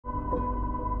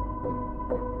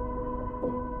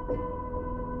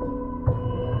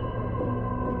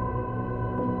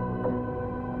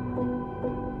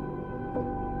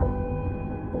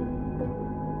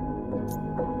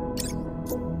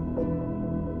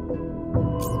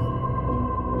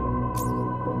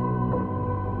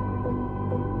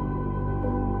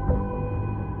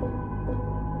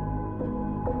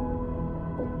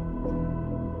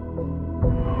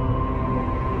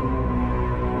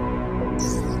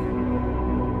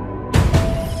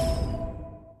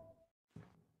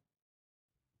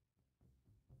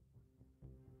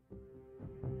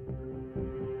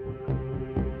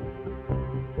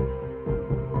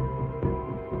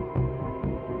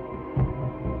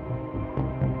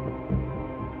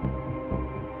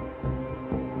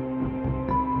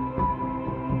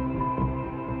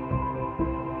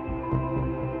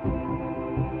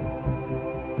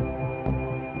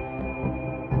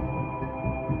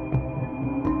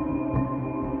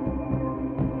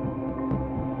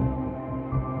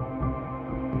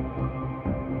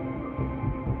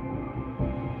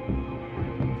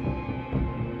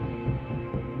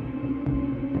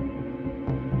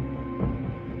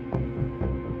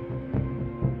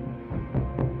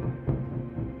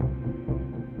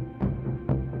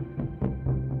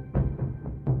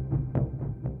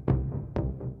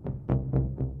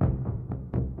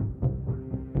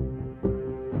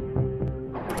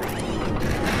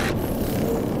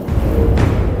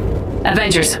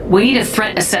Avengers, we need a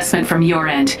threat assessment from your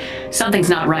end. Something's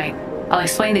not right. I'll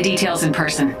explain the details in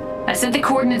person. I sent the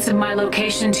coordinates of my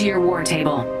location to your war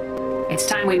table. It's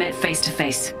time we met face to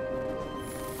face.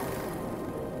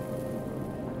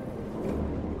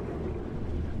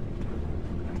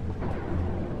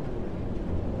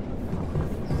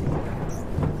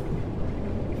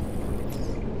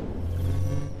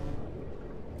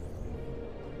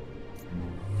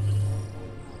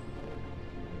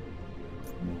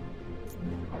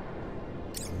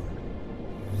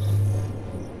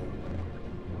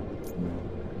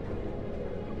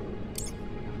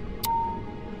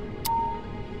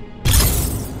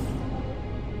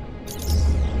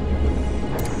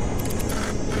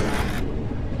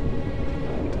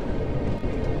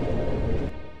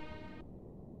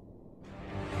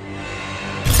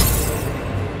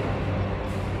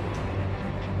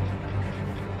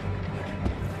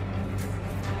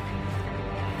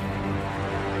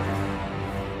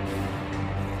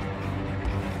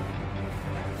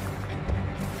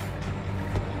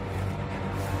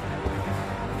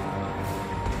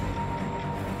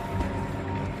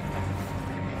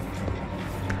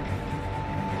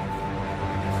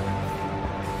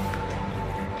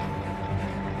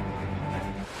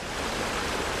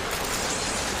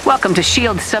 Welcome to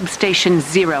S.H.I.E.L.D. Substation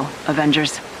 0,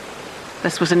 Avengers.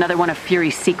 This was another one of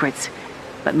Fury's secrets,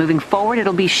 but moving forward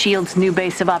it'll be S.H.I.E.L.D.'s new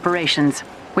base of operations.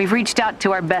 We've reached out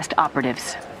to our best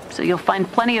operatives, so you'll find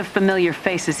plenty of familiar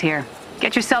faces here.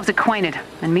 Get yourselves acquainted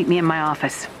and meet me in my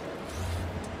office.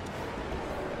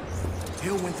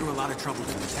 Hill went through a lot of trouble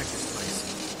to protect this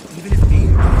place, even if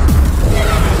needed.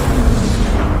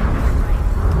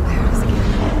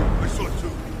 I saw it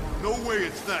too. No way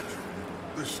it's natural.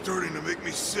 They're starting to make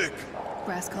me sick.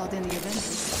 Brass called in the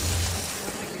Avengers.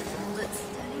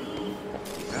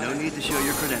 No need to show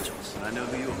your credentials. I know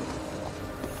who you are.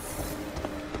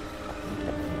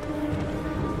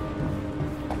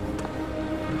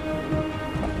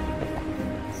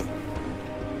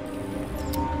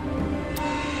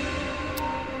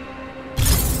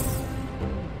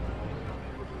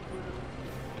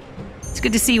 It's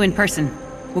good to see you in person.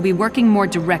 We'll be working more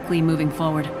directly moving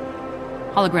forward.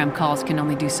 Hologram calls can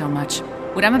only do so much.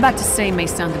 What I'm about to say may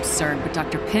sound absurd, but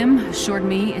Dr. Pym assured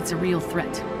me it's a real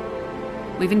threat.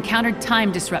 We've encountered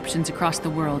time disruptions across the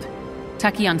world.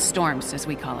 Tachyon storms, as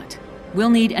we call it. We'll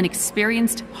need an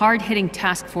experienced, hard-hitting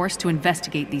task force to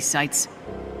investigate these sites.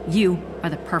 You are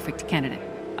the perfect candidate.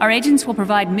 Our agents will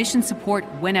provide mission support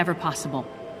whenever possible.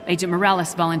 Agent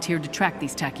Morales volunteered to track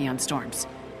these Tachyon storms.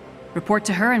 Report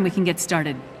to her and we can get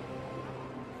started.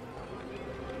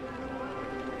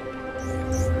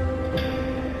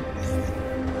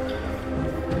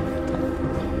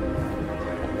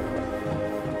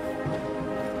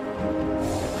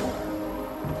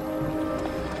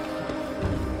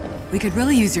 We could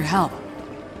really use your help.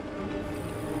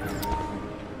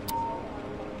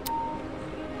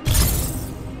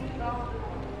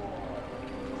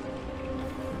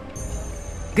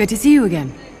 Good to see you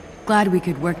again. Glad we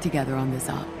could work together on this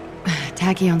op.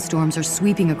 Tachyon storms are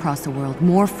sweeping across the world,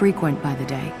 more frequent by the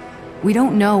day. We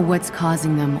don't know what's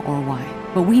causing them or why,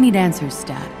 but we need answers,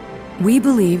 Stat. We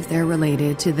believe they're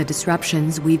related to the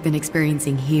disruptions we've been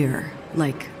experiencing here.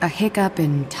 like a hiccup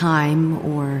in time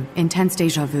or intense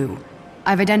deja vu.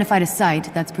 I've identified a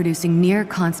site that's producing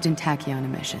near-constant tachyon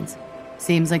emissions.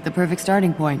 Seems like the perfect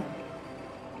starting point.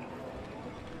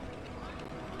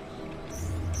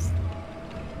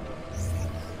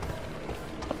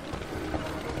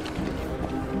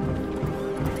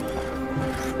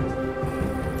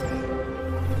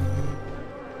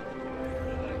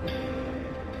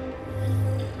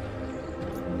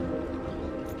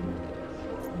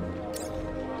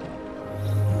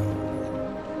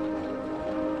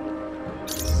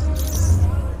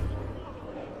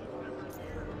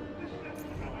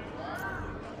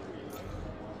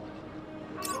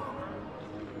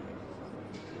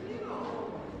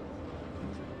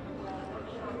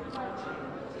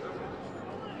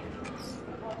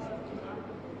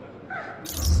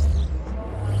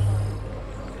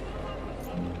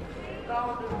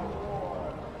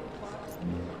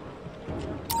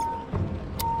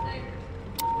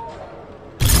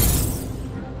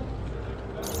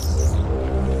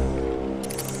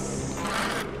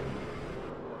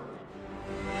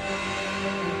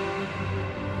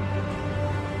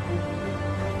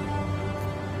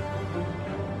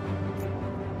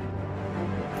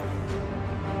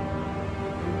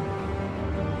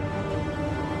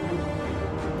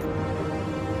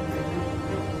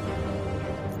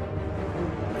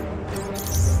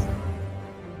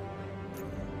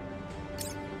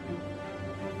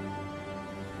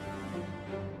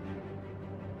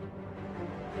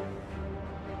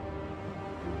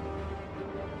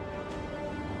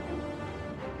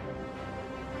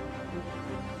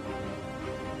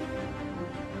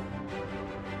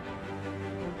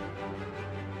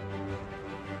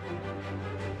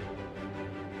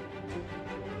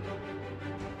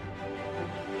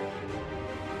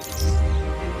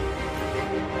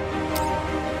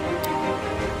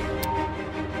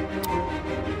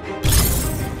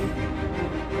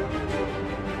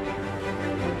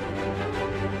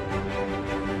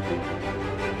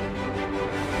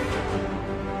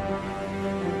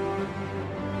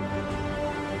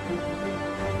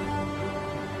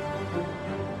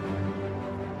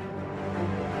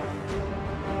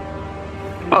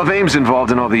 Well, if AIM's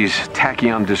involved in all these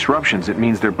tachyon disruptions, it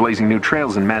means they're blazing new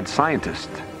trails in mad scientist.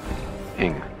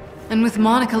 Ing. And with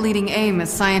Monica leading AIM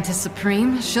as Scientist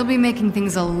Supreme, she'll be making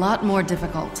things a lot more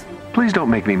difficult. Please don't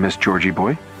make me miss Georgie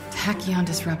boy. Tachyon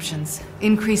disruptions,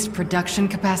 increased production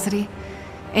capacity.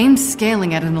 AIM's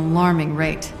scaling at an alarming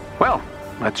rate. Well,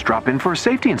 let's drop in for a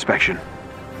safety inspection.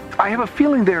 I have a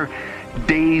feeling their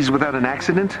days without an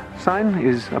accident sign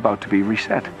is about to be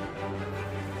reset.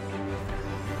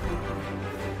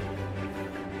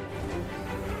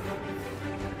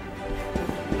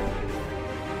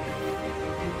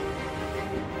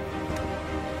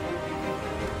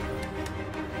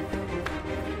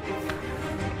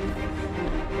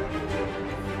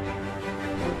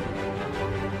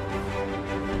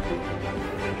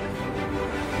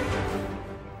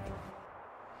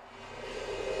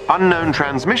 Unknown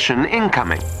transmission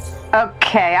incoming.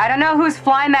 Okay, I don't know who's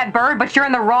flying that bird, but you're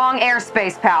in the wrong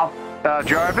airspace, pal.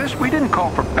 Jarvis, we didn't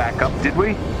call for backup, did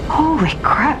we? Holy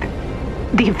crap.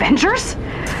 The Avengers?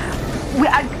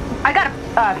 I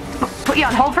gotta, put you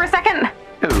on hold for a second?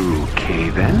 Okay,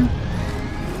 then.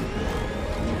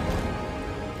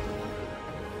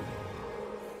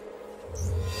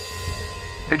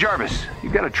 Hey, Jarvis, you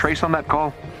got a trace on that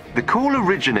call? The call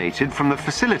originated from the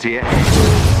facility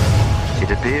ahead. It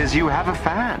appears you have a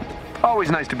fan. Always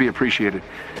nice to be appreciated.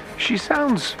 She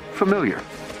sounds familiar.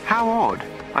 How odd.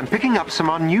 I'm picking up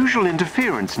some unusual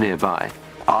interference nearby.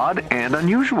 Odd and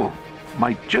unusual.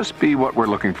 Might just be what we're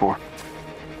looking for.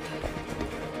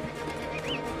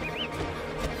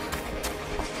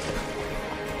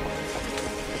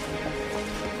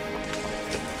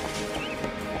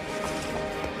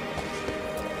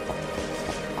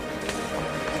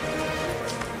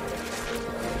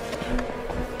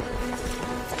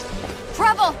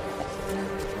 Trouble!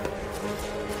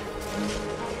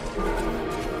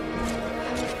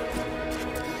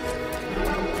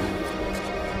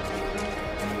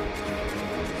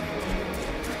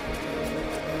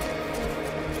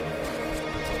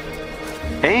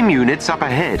 AIM units up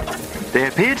ahead. They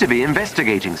appear to be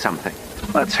investigating something.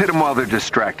 Let's hit them while they're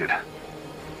distracted.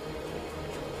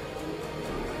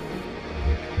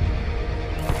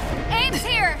 AIM's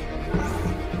here!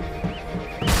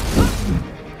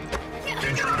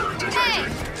 Hey,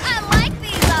 I like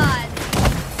these odds!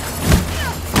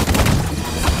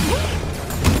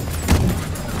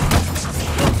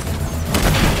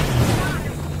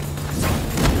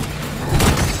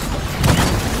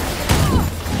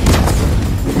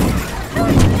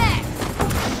 Who's next?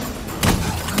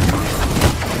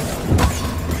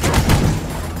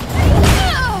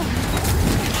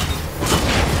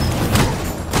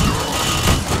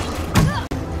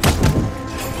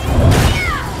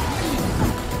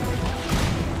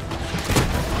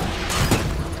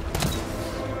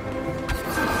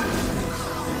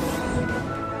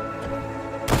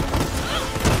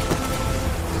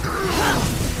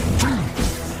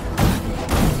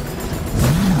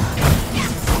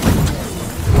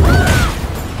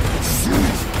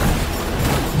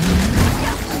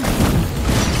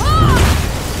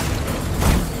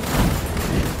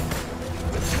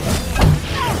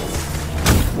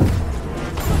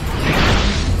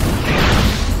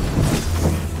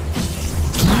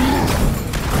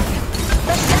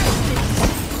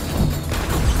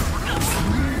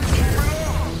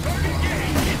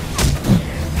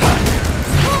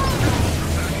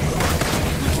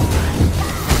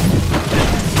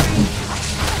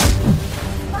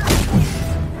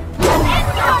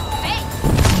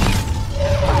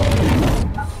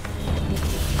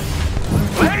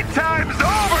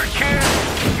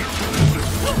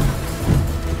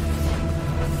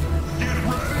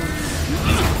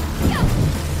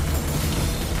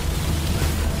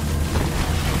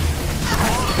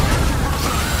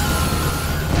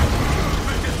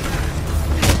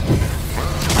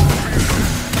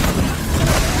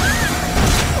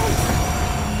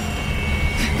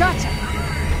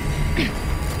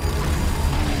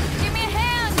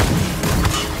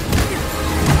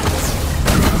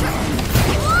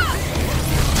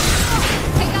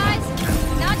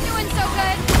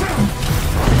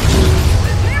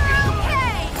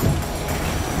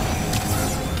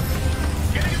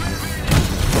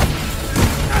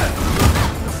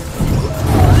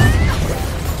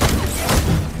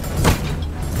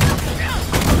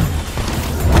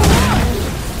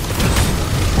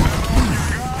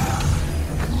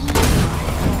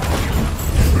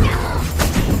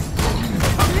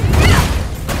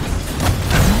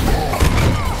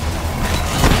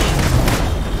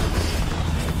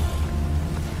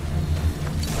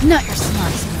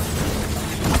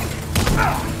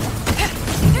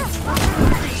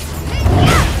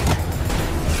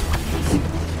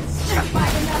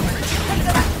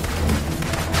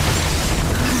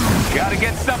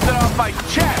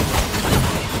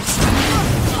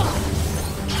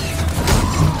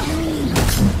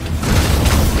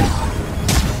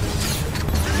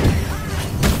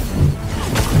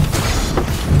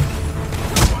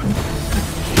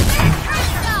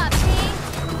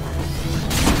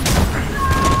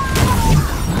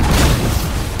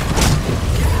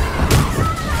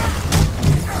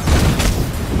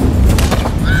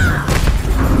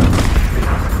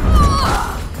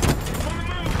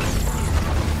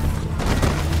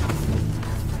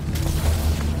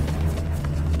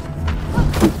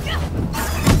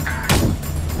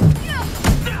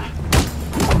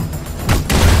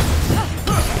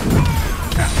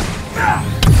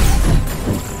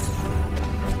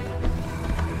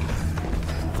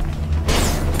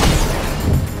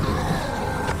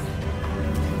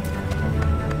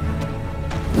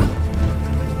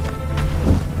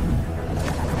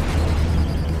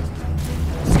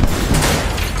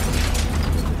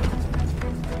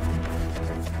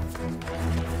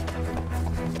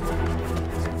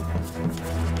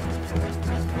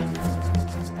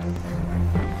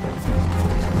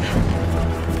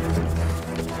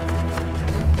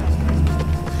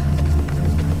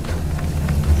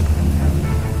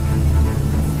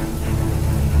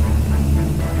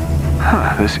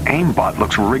 This aimbot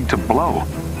looks rigged to blow.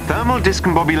 Thermal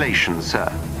discombobulation, sir.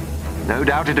 No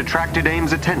doubt it attracted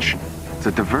AIM's attention. It's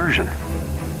a diversion.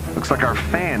 Looks like our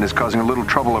fan is causing a little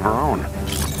trouble of her own.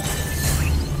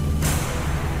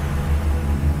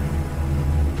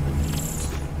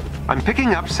 I'm picking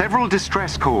up several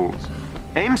distress calls.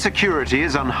 AIM security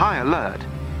is on high alert.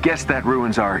 Guess that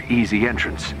ruins our easy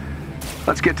entrance.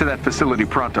 Let's get to that facility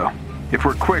pronto. If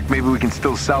we're quick, maybe we can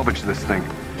still salvage this thing.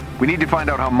 We need to find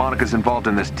out how Monica's involved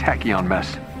in this tachyon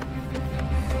mess.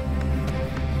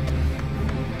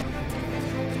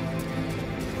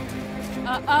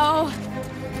 Uh-oh.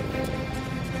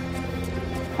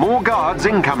 More guards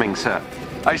incoming, sir.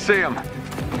 I see him.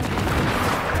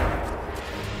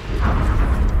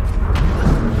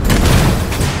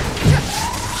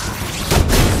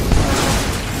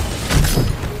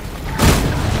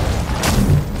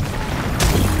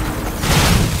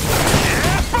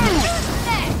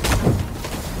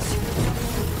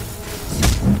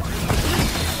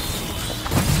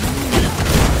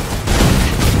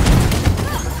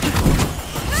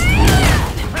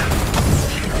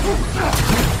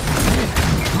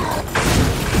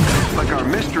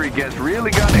 Guest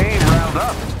really got AIM riled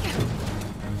up.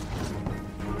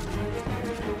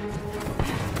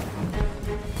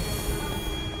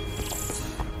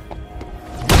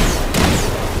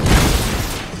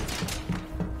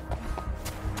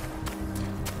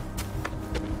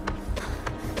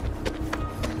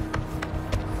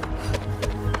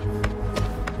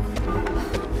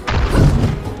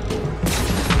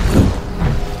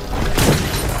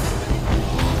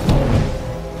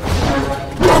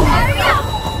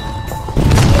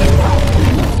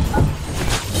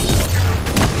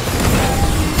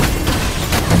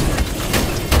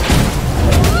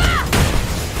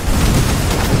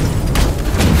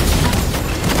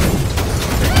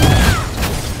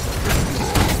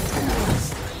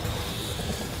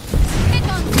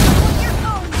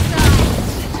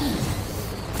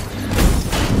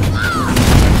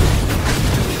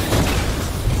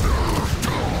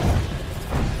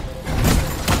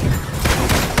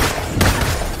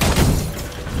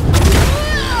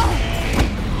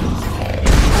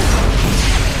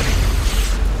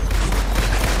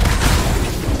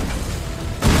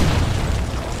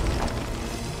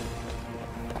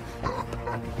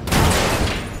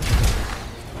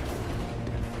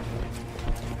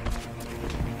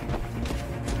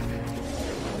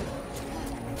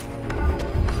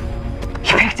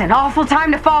 An awful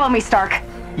time to follow me, Stark.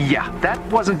 Yeah, that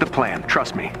wasn't the plan,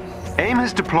 trust me. AIM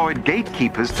has deployed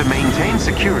gatekeepers to maintain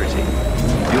security.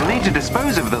 You'll need to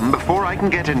dispose of them before I can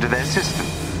get into their system.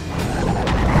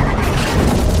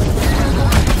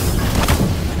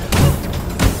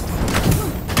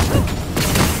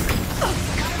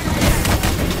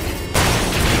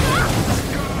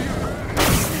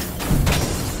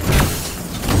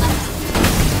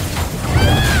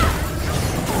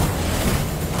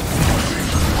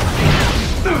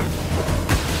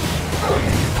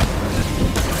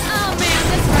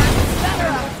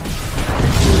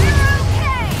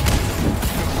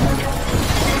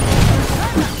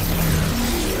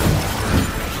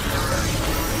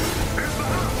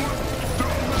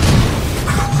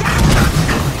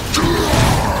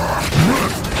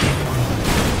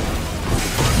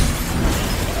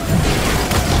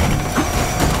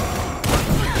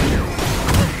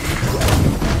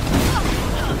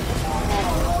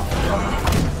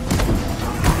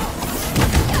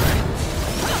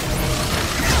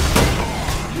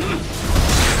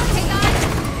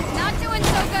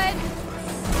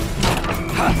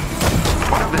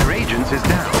 Is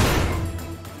down.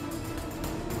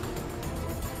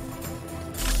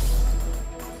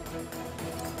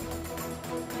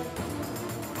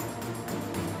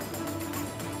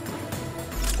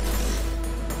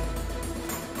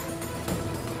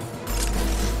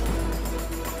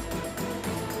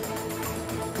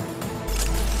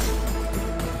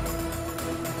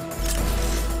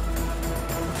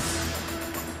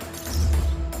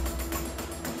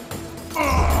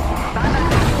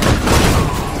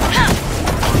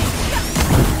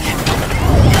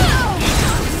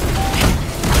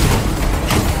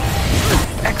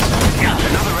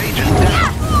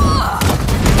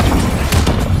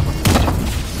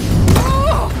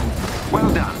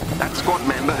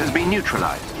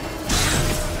 Neutralized.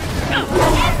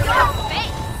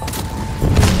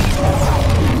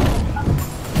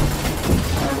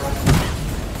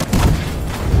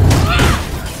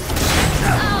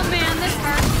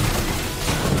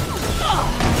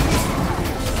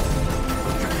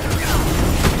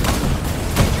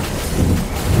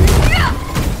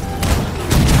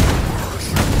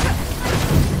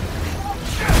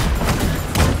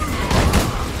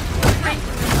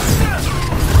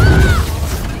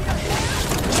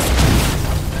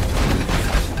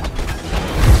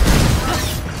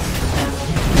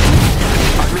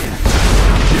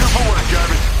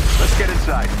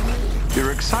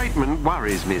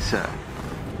 Excuse me, sir.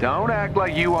 Don't act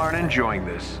like you aren't enjoying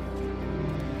this.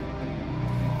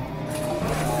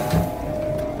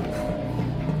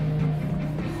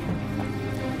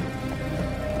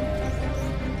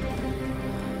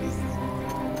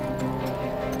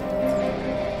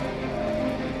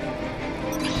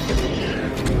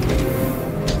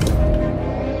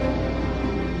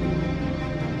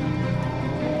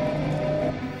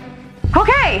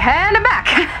 Okay, and I'm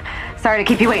back. Sorry to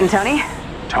keep you waiting, Tony.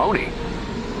 Tony?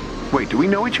 Wait, do we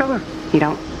know each other? You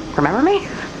don't remember me?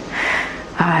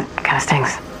 That kind of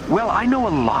stings. Well, I know a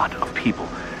lot of people.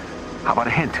 How about a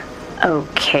hint?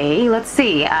 Okay, let's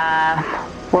see.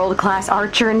 World-class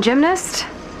archer and gymnast?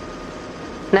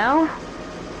 No?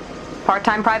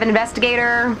 Part-time private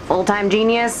investigator? Full-time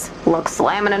genius? Looks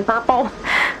slamming in purple?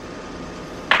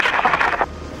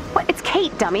 What? It's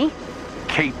Kate, dummy.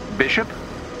 Kate Bishop?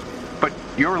 But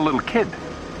you're a little kid.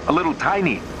 A little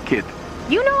tiny kid.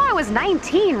 You know I was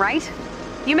 19, right?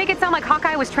 You make it sound like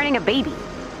Hawkeye was training a baby.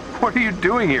 What are you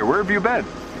doing here? Where have you been?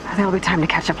 There'll be time to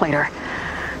catch up later.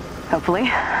 Hopefully.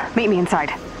 Meet me inside.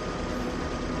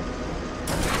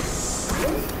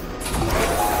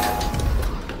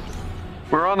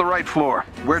 We're on the right floor.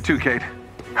 Where to, Kate?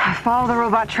 Follow the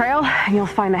robot trail, and you'll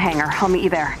find the hangar. I'll meet you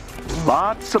there.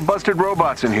 Lots of busted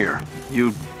robots in here.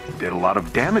 You did a lot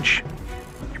of damage.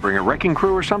 You bring a wrecking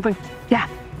crew or something? Yeah,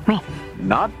 me.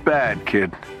 Not bad,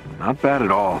 kid. Not bad at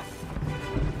all.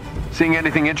 Seeing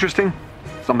anything interesting?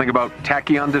 Something about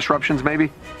tachyon disruptions,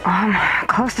 maybe?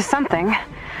 Close to something.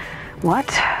 What?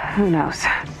 Who knows?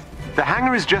 The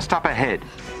hangar is just up ahead.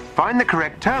 Find the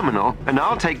correct terminal, and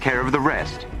I'll take care of the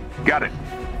rest. Got it.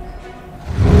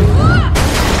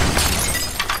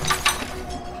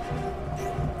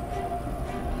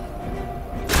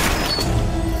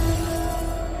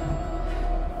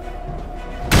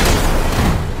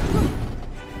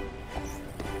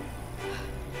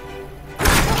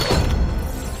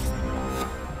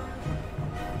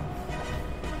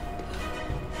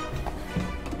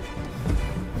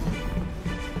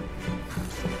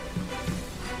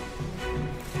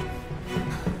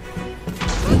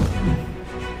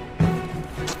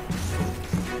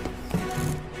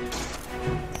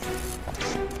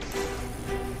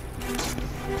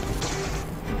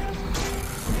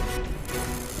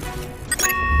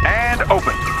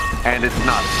 Open. And it's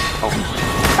not open.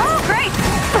 Oh, great!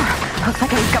 Looks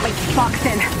like I've got my box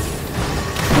in.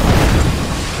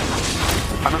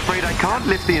 I'm afraid I can't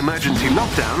lift the emergency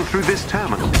lockdown through this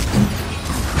terminal.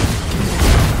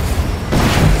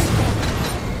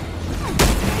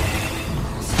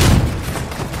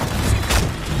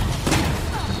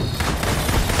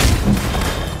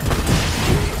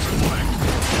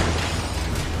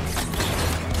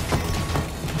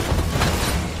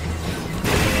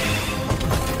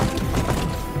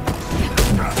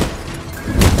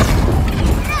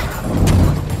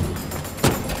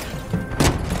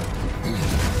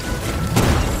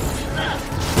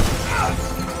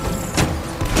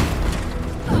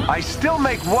 I still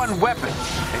make one weapon,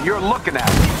 and you're looking at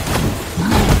me.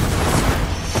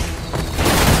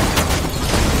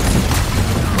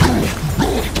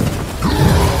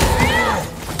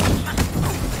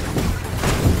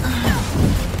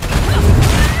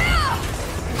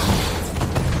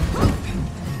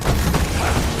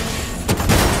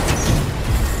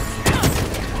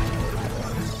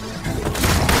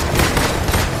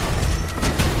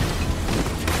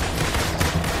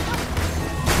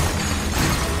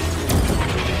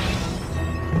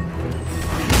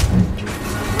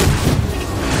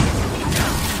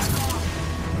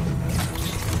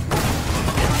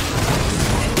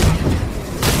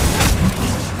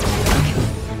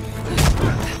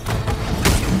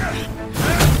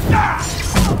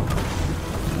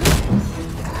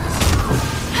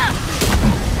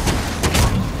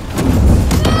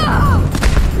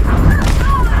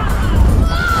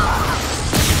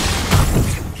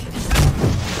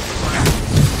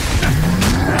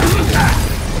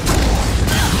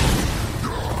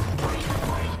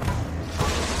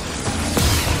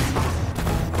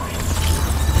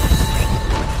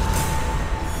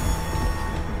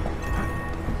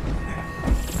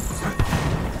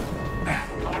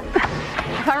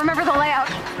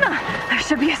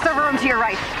 Should be a server room to your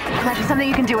right. Might be something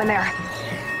you can do in there.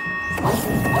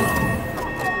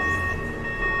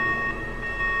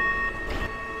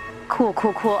 Cool.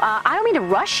 I don't mean to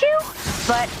rush you,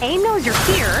 but AIM knows you're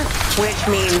here, which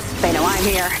means they know I'm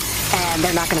here, and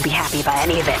they're not going to be happy about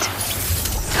any of it.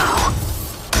 So...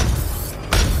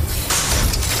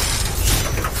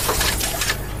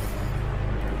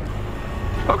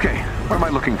 Okay, what am I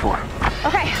looking for?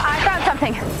 Okay, I found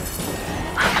something.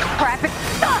 Crap it.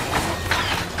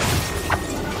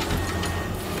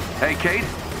 Hey, Kate,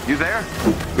 you there?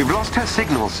 We've lost her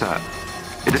signal, sir.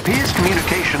 It appears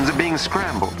communications are being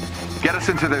scrambled. Get us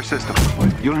into their system.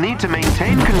 You'll need to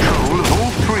maintain control of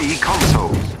all 3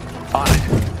 consoles. On it.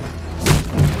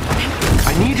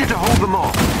 I need you to hold them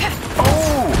off.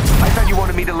 Oh! I thought you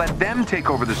wanted me to let them take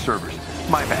over the servers.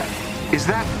 My bad. Is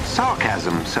that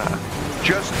sarcasm, sir?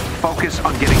 Just focus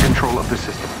on getting control of the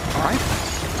system, all right?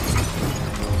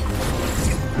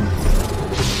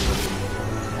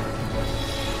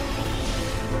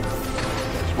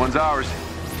 This one's ours.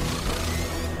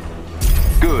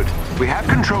 Good. We have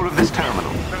control of this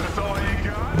terminal. That's all you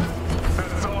got?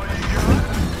 That's all you got?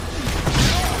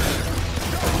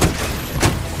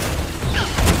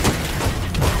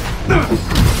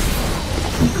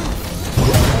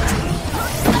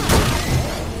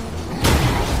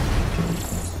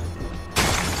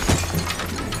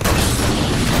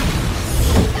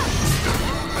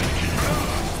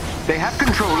 They have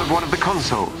control of one of the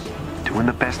consoles. Doing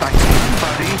the best I can,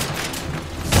 buddy.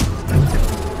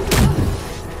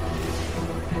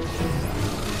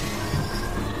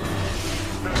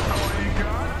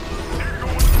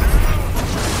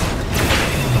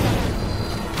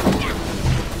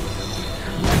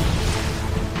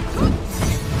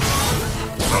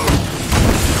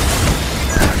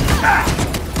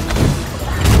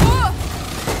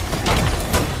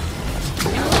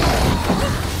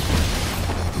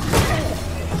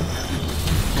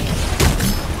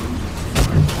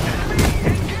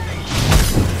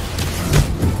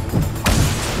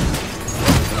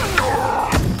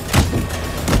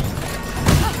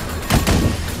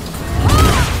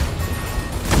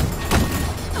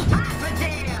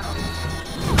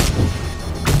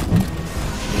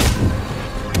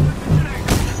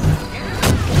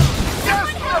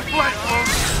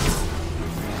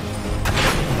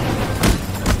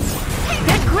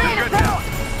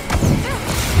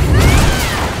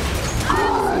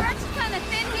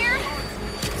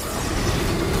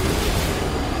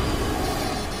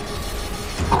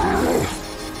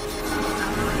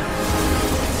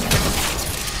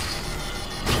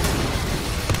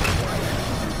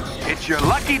 It's your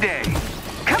lucky day.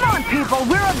 Come on, people,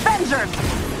 we're Avengers!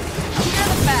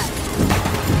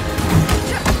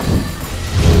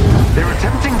 They're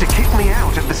attempting to kick me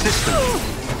out of the system.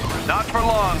 Not for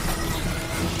long.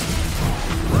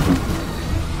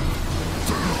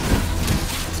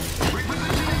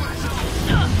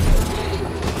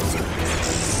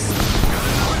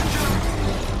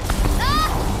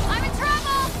 I'm in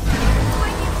trouble!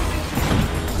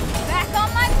 Back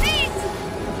on my feet!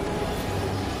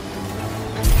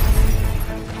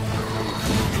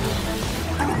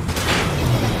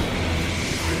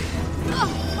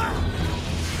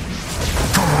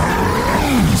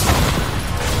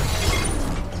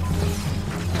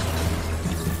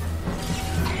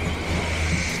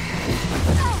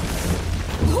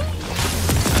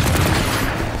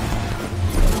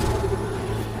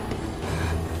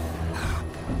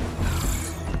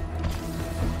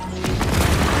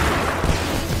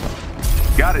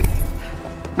 Got it.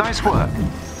 Nice work.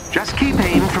 Just keep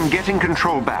AIM from getting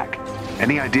control back.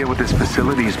 Any idea what this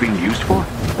facility is being used for?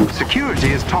 Security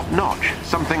is top-notch,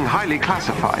 something highly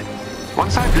classified.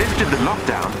 Once I've lifted the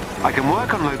lockdown, I can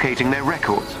work on locating their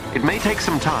records. It may take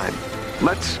some time.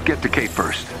 Let's get to Kate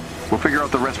first. We'll figure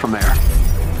out the rest from there.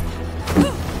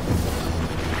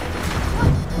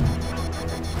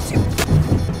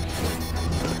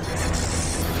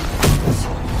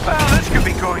 Well, this could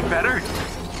be going better.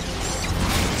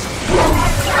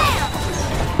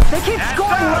 They keep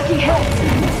scoring lucky hits!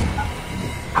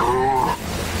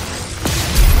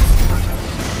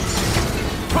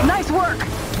 Nice work!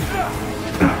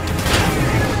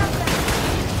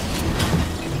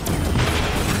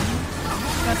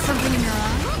 Got something in your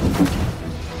eye?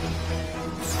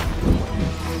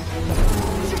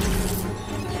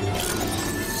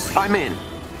 I'm in.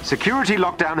 Security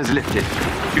lockdown is lifted.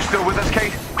 You still with us,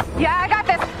 Kate? Yeah, I got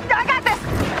this! I got this!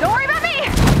 Don't worry about me!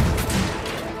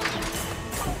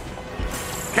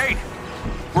 Kate,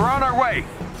 we're on our way.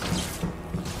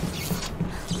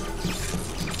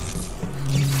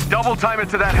 Double time it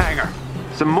to that hangar.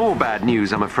 Some more bad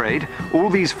news, I'm afraid. All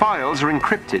these files are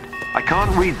encrypted. I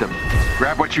can't read them.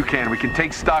 Grab what you can. We can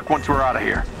take stock once we're out of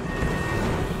here.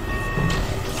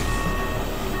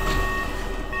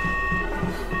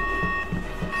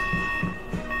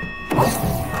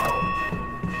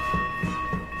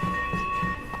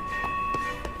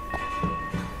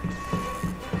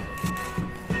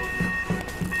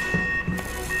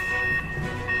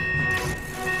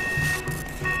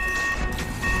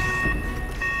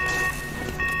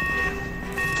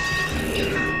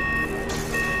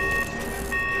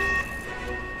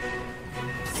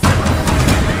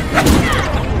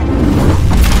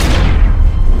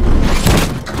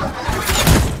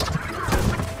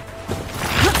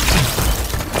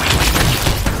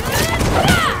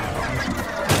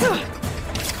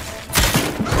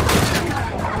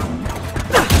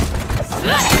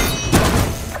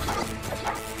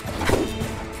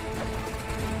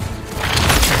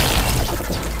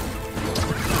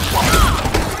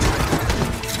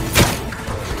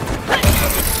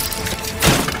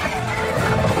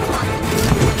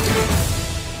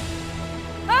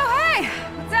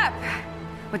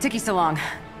 What took you so long?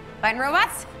 Fighting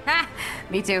robots? Ha!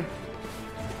 Me too.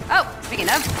 Oh, speaking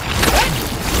of...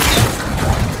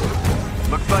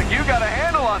 Looks like you got a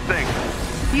handle on things.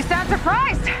 You sound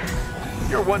surprised.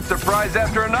 You're one surprise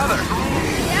after another.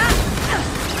 Yeah.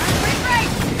 Pretty great.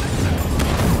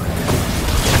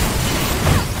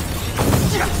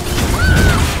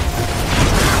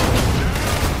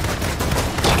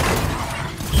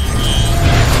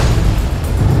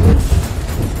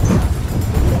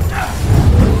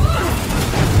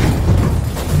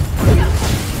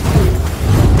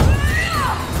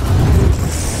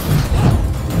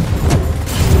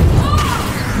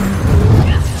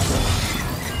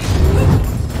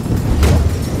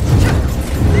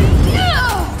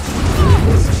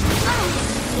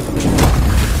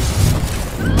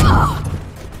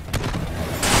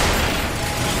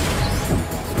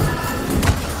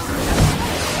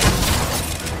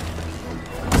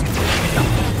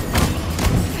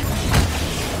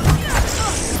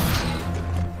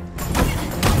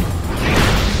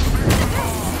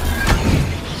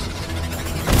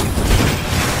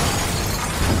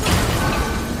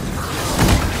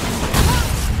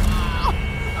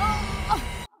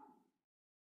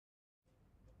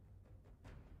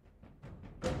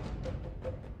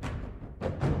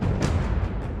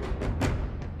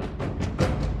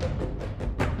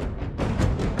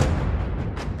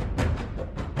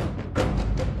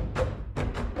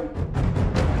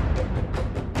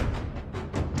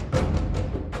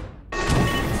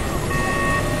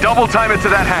 Double time it to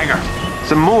that hangar.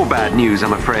 Some more bad news,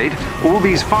 I'm afraid. All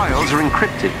these files are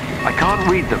encrypted. I can't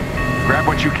read them. Grab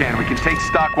what you can. We can take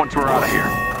stock once we're out of here.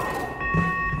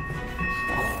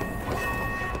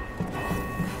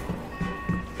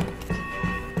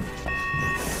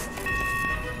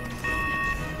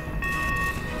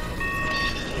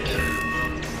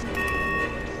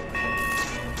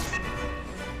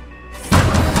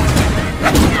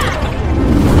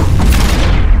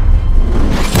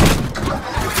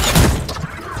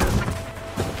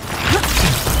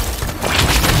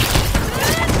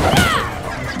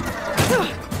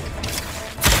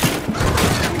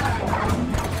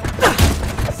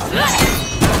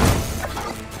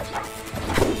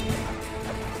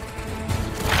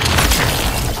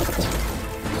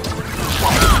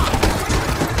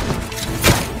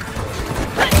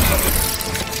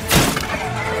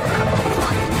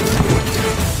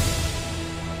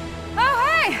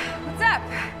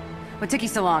 What took you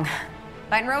so long?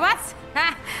 Fighting robots?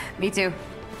 Ha! Me too.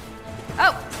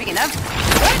 Oh, speaking of...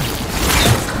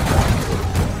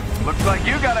 Looks like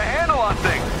you got a handle on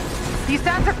things. You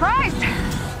sound surprised.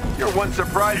 You're one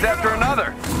surprise after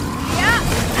another. Yeah.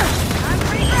 I'm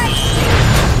pretty great.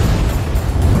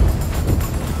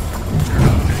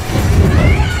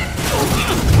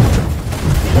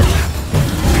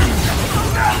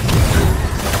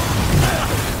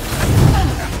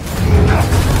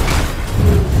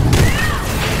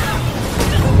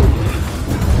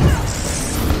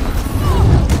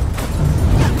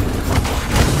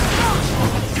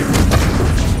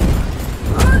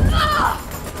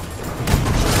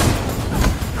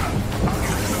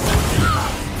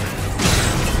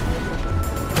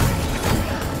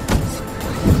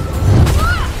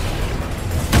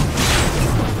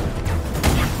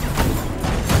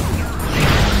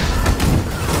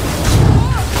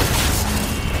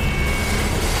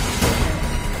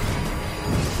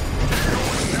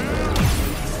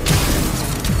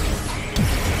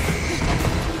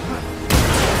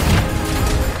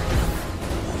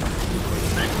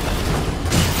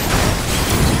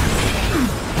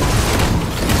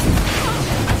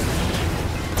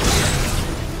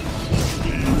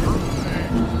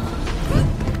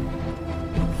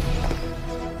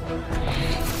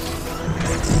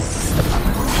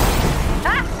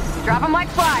 Drop them like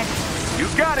flies. You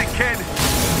got it, kid.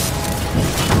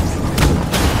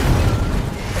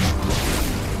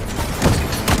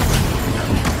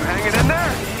 You hanging in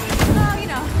there? Oh, you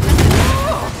know.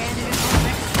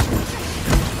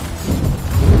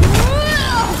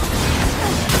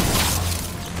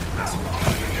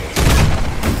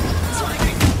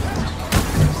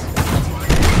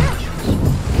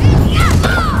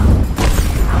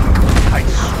 I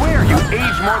swear you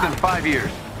aged more than 5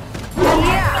 years.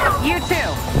 Yeah, you too.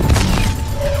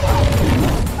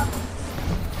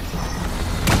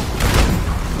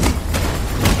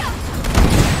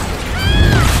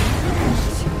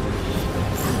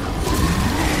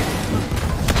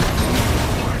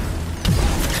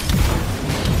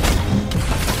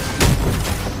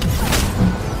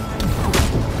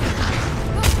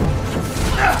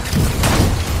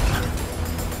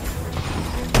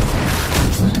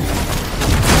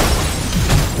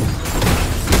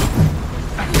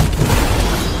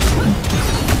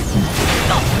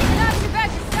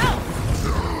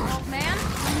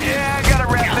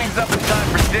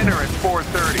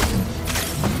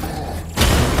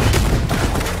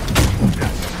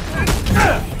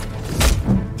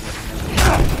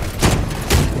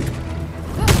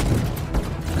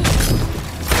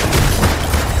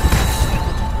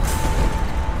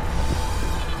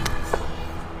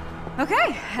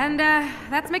 and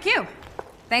that's my cue.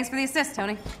 Thanks for the assist,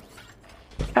 Tony.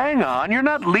 Hang on, you're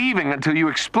not leaving until you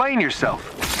explain yourself.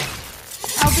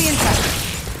 I'll be in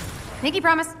touch. Pinky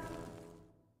promise.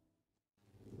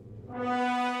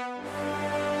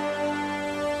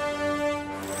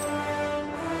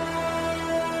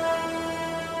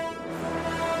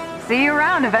 See you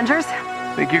around, Avengers.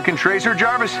 Think you can trace her,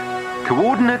 Jarvis?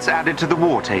 Coordinates added to the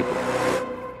war table.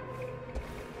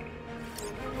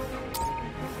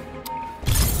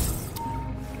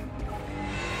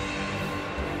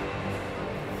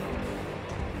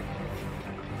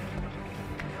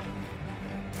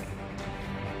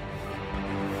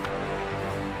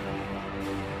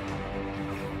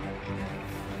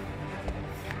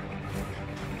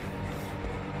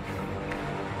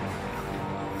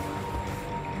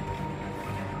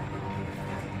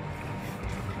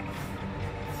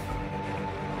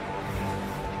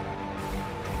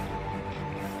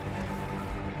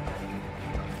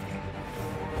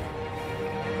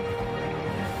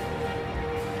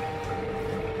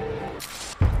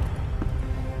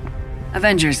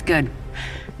 Avengers, good.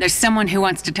 There's someone who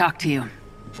wants to talk to you.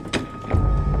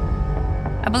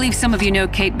 I believe some of you know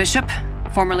Kate Bishop,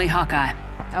 formerly Hawkeye.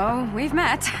 Oh, we've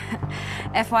met.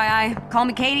 FYI, call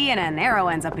me Katie and an arrow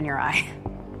ends up in your eye.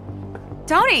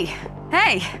 Tony!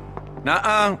 Hey!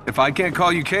 Nuh-uh. If I can't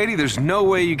call you Katie, there's no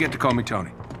way you get to call me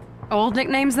Tony. Old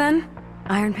nicknames then?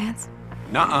 Iron Pants?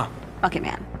 Nuh-uh. Bucket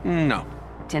Man? No.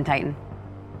 Tin Titan?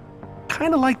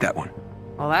 Kinda like that one.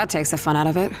 Well, that takes the fun out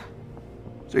of it.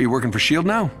 So you're working for S.H.I.E.L.D.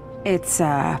 now? It's,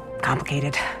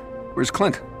 complicated. Where's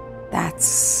Clint?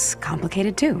 That's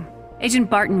complicated too. Agent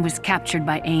Barton was captured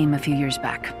by AIM a few years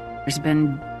back. There's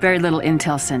been very little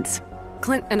intel since.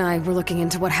 Clint and I were looking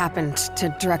into what happened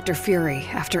to Director Fury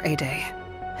after A-Day.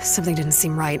 Something didn't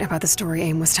seem right about the story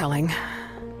AIM was telling.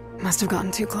 Must have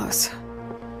gotten too close.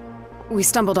 We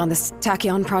stumbled on this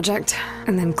Tachyon project,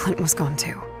 and then Clint was gone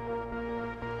too.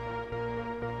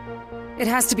 It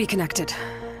has to be connected.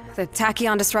 The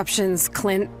Tachyon disruptions,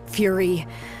 Clint, Fury,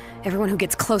 everyone who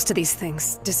gets close to these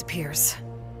things disappears.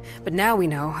 But now we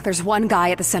know there's one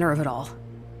guy at the center of it all.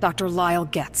 Dr. Lyle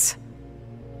Getz.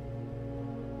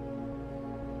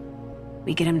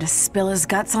 We get him to spill his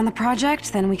guts on the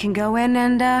project, then we can go in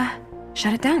and,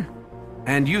 shut it down.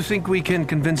 And you think we can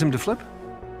convince him to flip?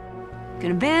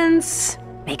 Convince,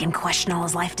 make him question all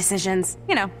his life decisions.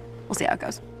 You know, we'll see how it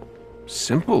goes.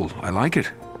 Simple. I like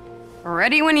it.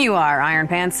 Ready when you are, Iron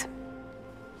Pants.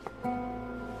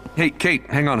 Hey, Kate,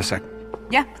 hang on a sec.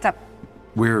 Yeah, what's up?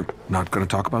 We're not gonna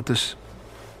talk about this.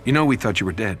 You know we thought you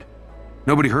were dead.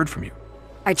 Nobody heard from you.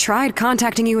 I tried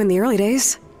contacting you in the early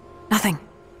days. Nothing.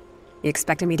 You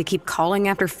expected me to keep calling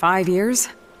after 5 years?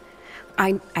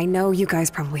 I know you guys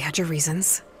probably had your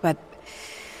reasons, but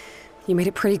you made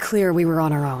it pretty clear we were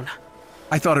on our own.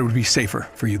 I thought it would be safer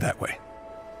for you that way.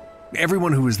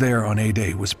 Everyone who was there on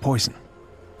A-Day was poison.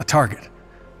 A target.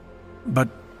 But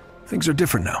things are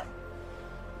different now.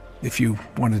 If you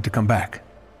wanted to come back.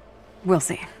 We'll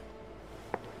see.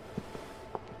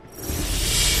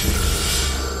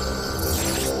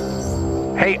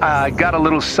 Hey, I got a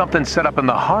little something set up in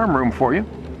the harm room for you.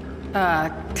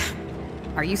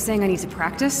 Are you saying I need to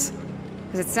practice?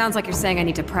 Because it sounds like you're saying I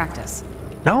need to practice.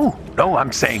 No,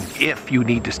 I'm saying if you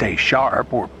need to stay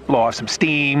sharp or blow off some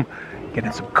steam, get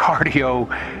in some cardio.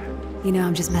 You know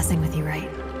I'm just messing with you, right?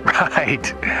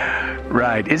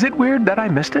 Right. Is it weird that I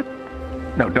missed it?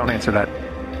 No, don't answer that.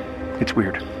 It's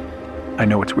weird. I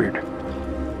know it's weird.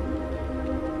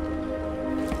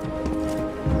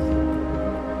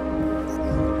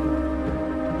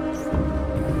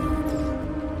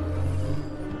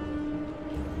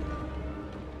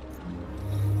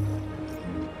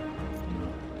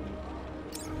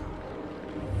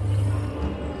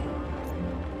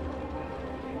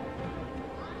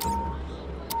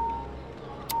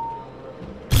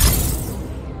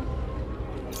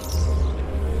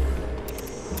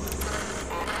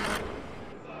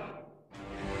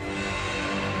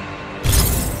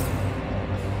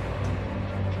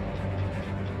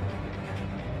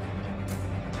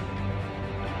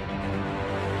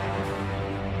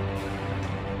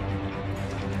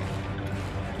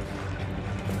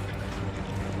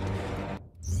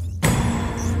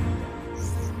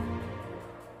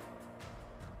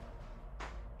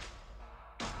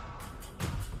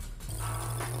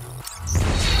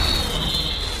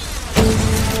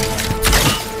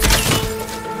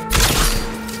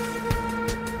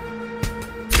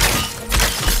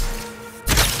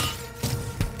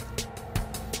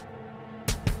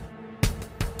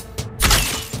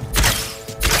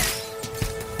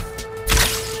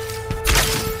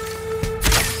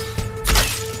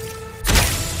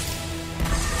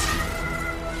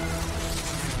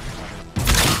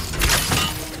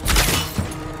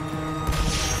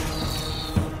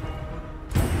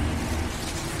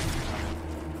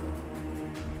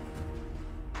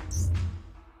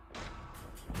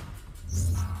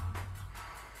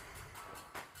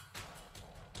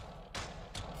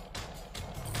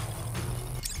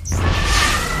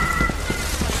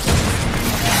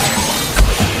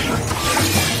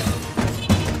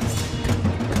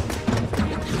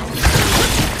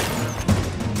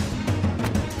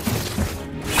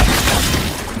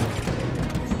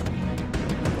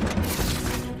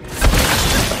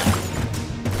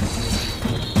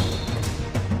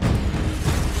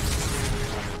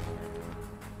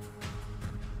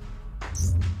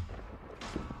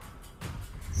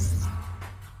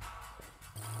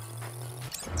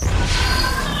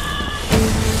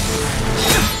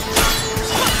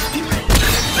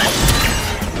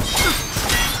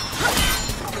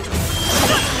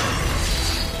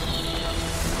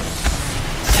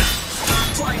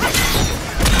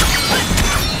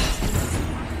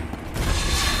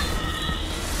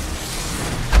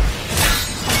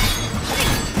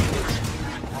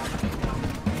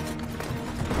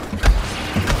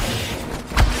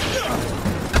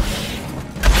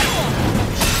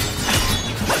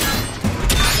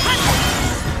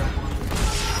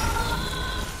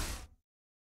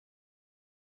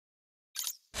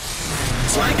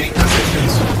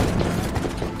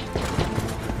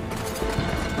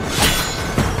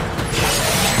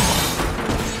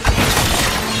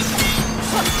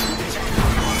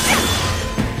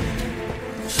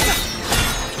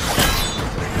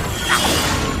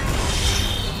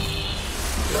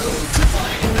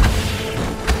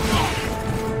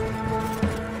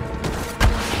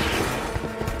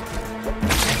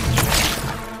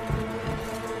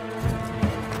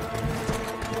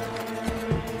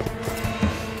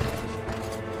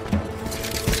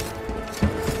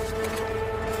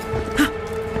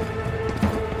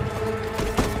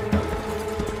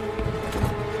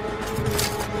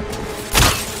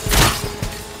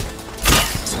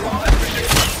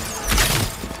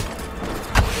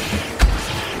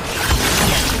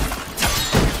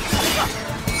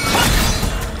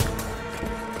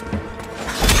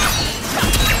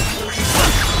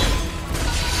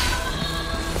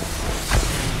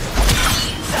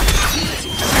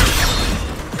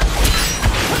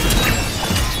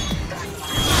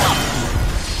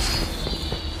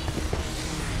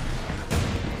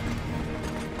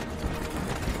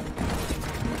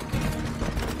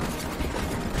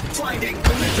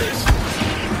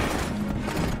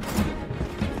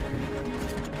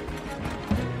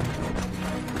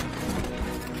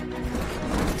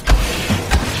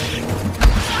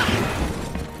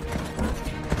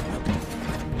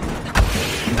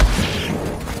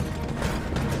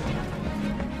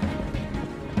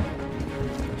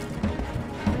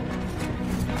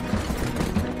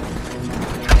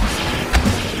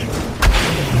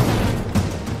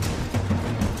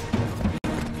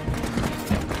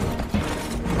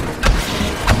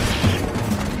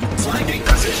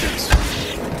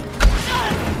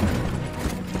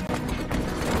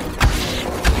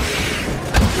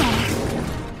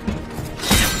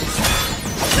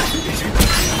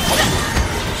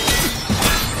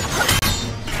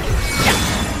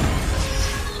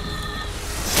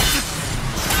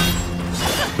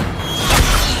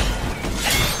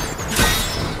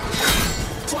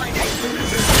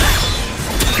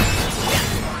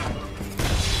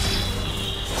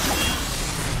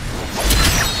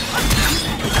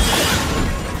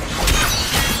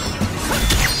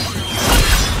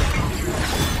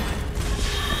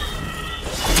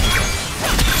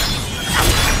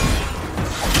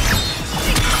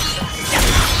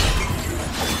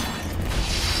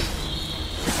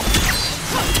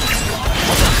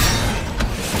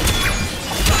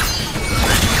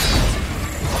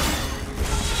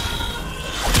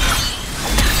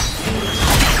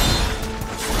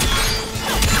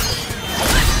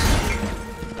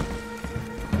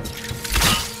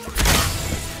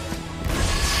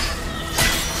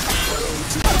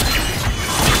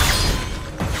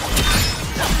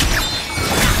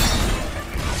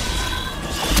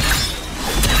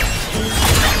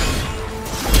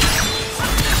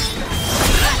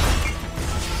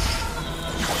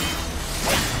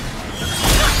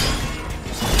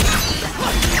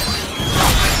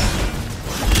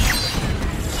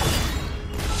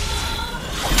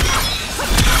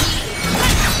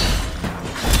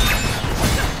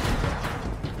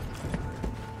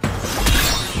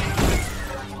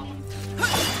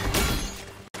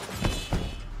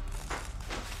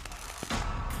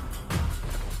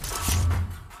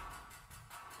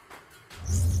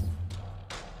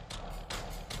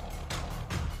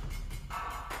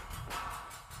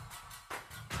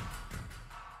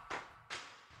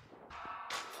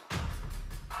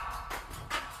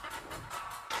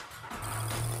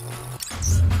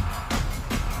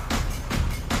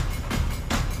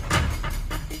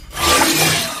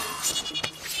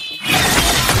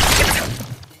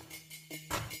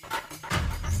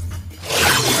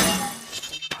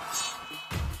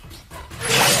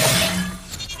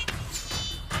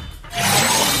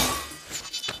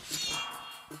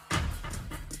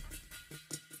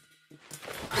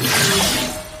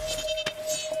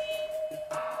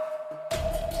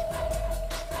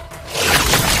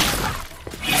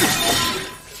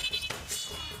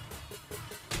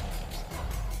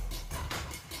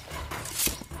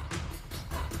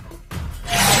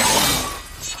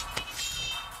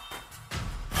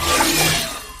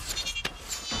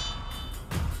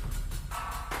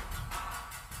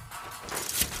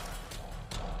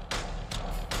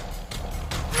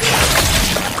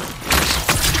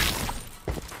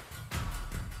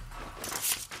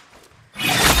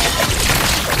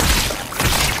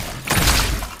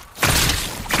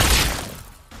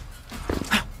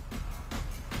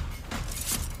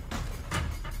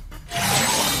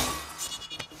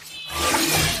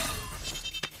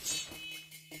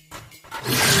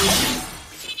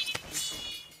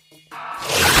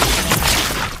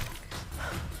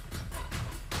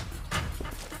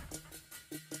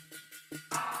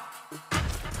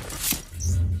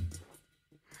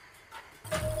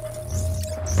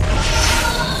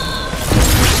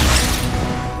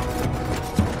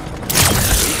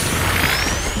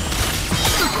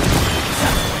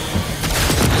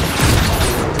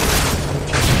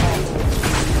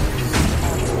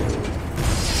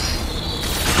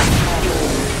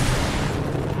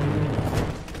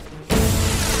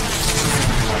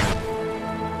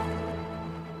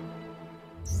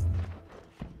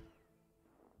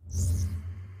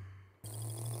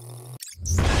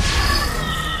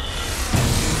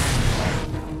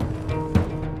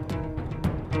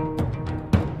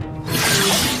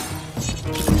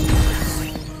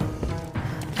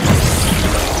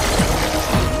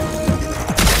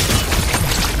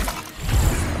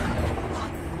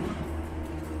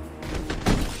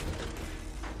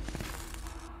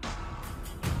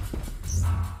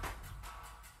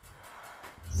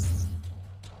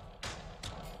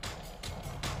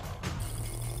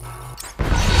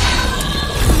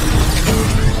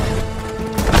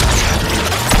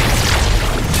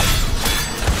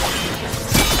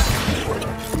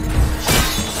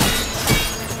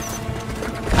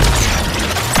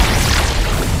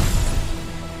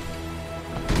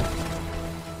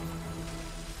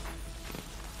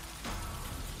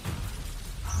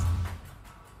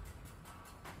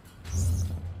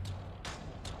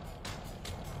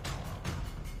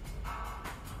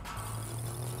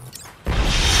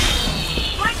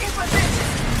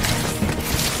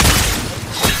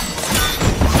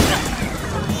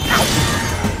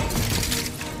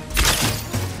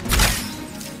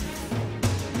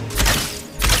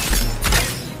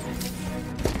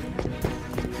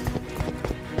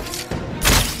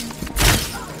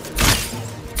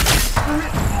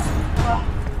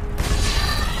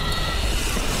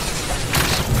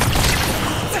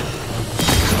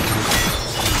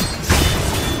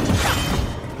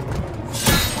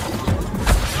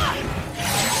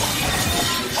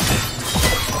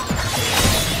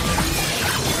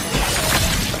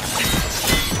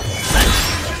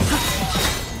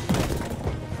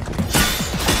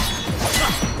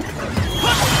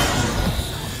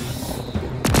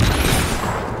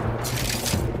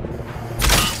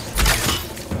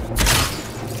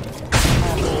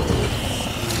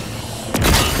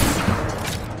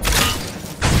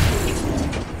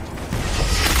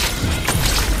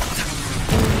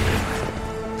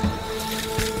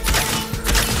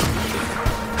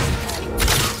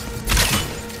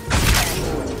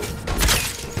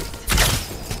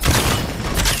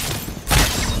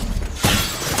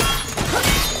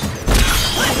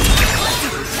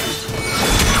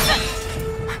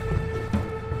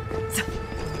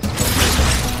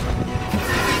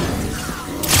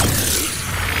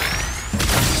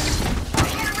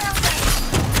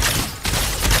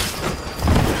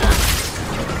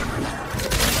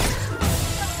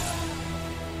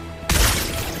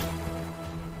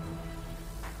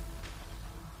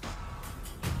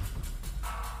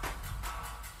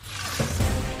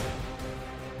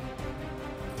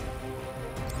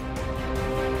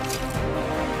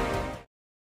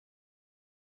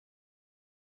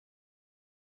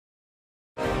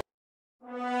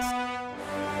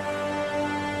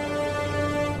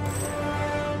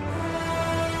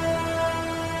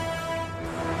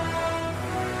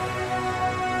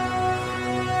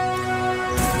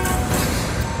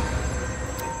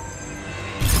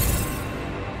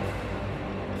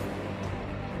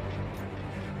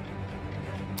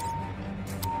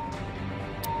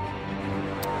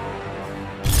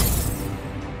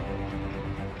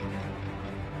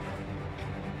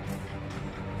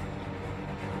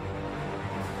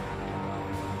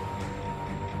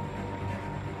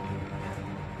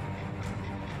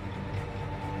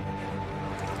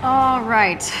 All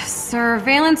right.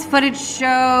 Surveillance footage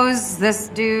shows this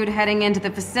dude heading into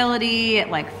the facility at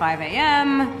like 5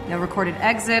 a.m. No recorded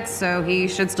exits, so he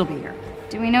should still be here.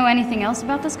 Do we know anything else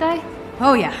about this guy?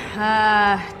 Oh yeah.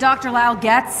 Dr. Lyle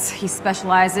Getz. He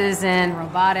specializes in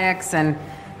robotics and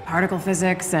particle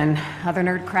physics and other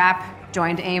nerd crap.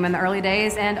 Joined AIM in the early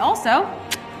days, and also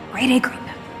grade A creep.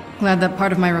 Glad that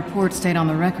part of my report stayed on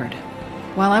the record.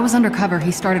 While I was undercover,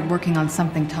 he started working on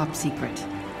something top secret.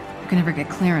 I could never get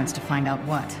clearance to find out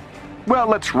what. Well,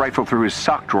 let's rifle through his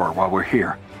sock drawer while we're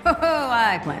here. Oh,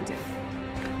 I plan to.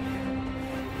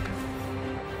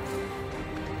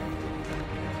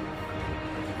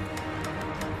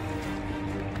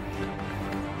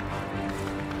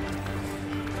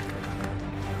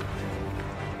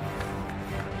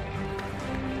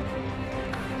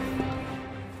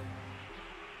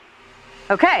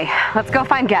 Okay, let's go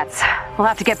find Getz. We'll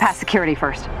have to get past security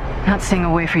first. Not seeing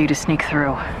a way for you to sneak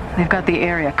through. They've got the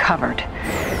area covered.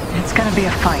 It's gonna be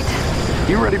a fight.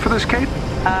 You ready for this, Kate?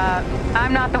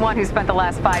 I'm not the one who spent the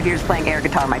last 5 years playing air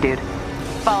guitar, my dude.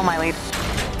 Follow my lead.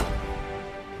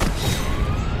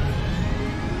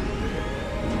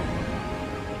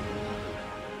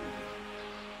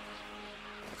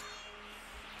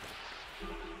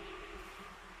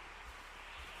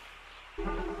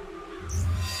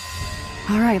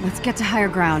 All right, let's get to higher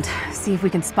ground. See if we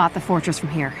can spot the fortress from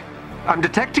here. I'm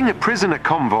detecting a prisoner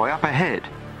convoy up ahead.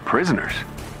 Prisoners?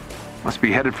 Must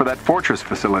be headed for that fortress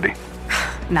facility.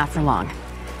 Not for long.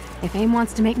 If AIM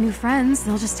wants to make new friends,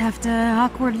 they'll just have to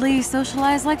awkwardly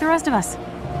socialize like the rest of us.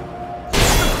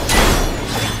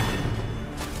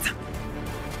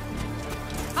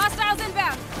 Hostiles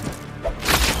inbound!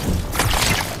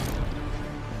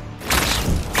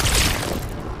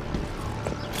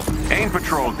 AIM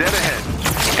patrol, dead ahead.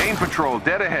 AIM patrol,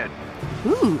 dead ahead.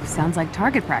 Ooh, sounds like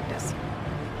target practice.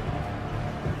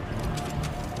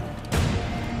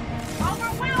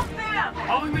 Overwhelm them!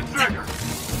 Pulling the trigger.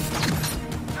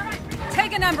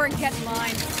 Take a number and get in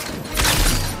line.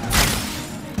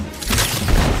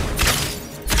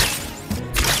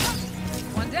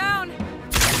 One down.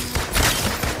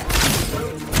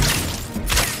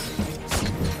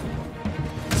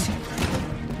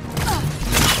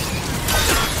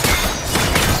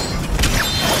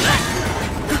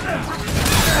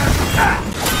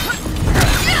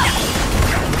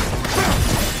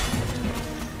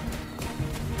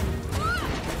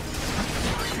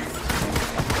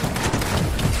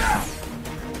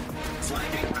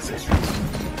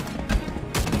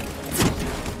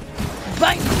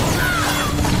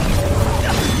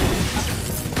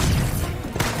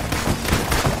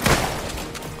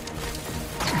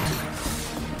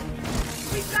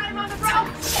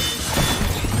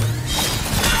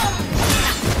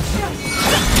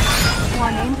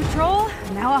 One AIM patrol,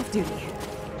 now off duty.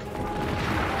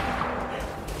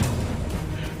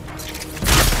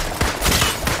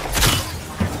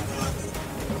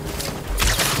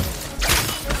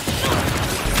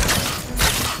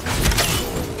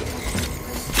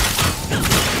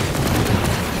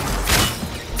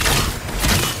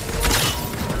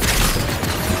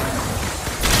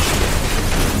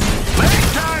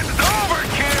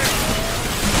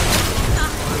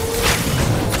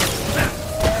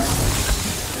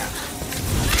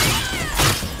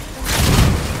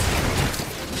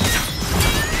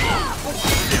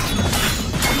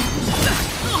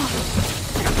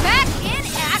 Back in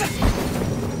action!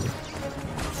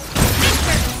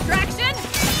 Distraction!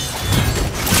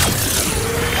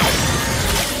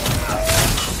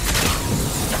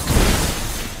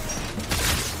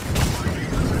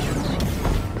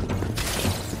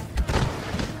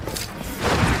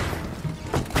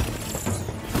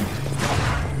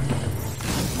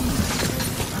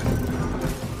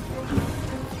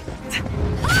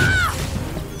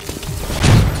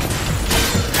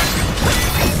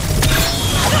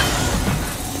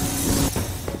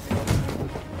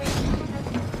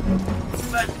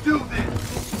 Let's do this!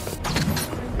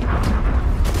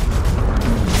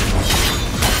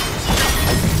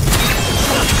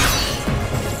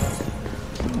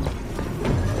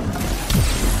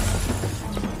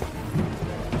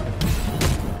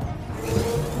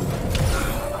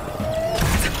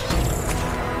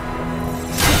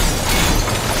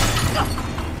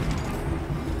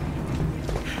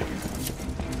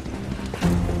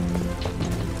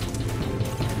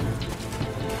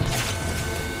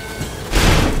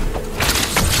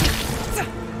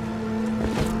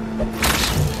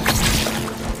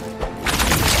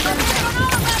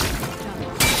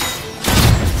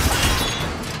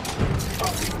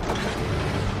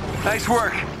 Nice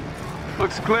work.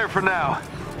 Looks clear for now.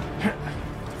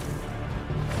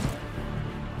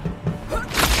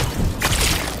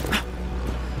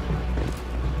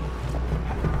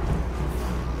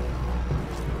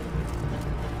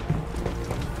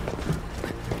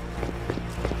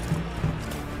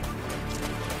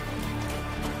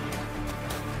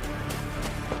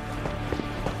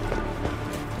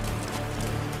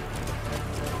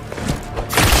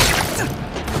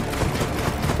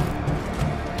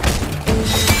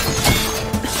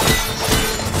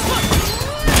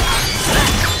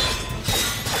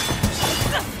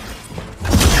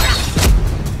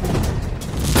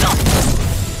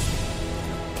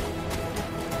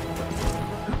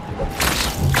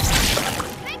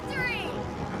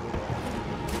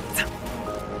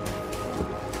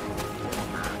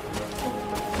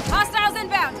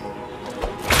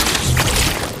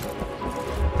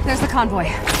 convoy.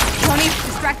 Tony,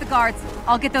 distract the guards.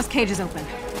 I'll get those cages open.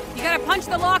 You gotta punch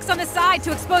the locks on the side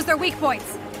to expose their weak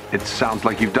points. It sounds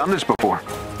like you've done this before.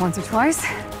 Once or twice?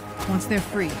 Once they're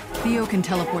free, Theo can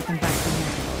teleport them back to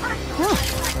here. Cool.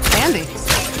 Handy.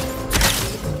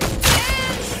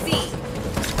 See.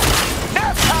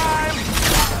 Nap time!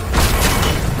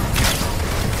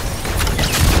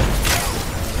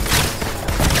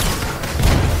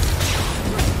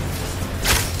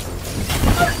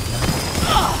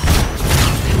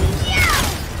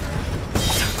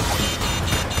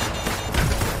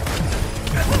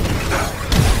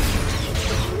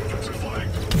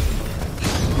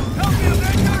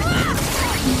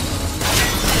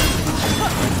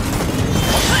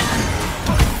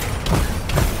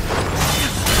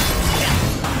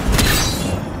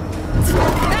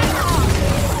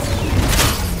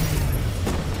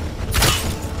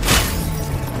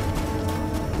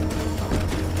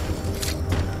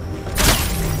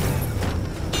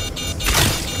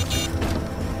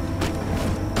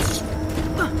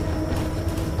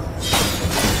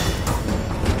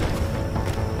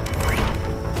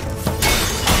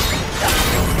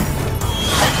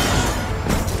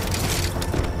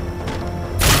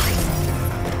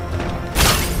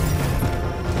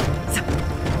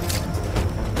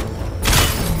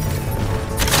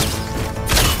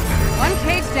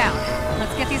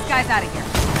 Out of here.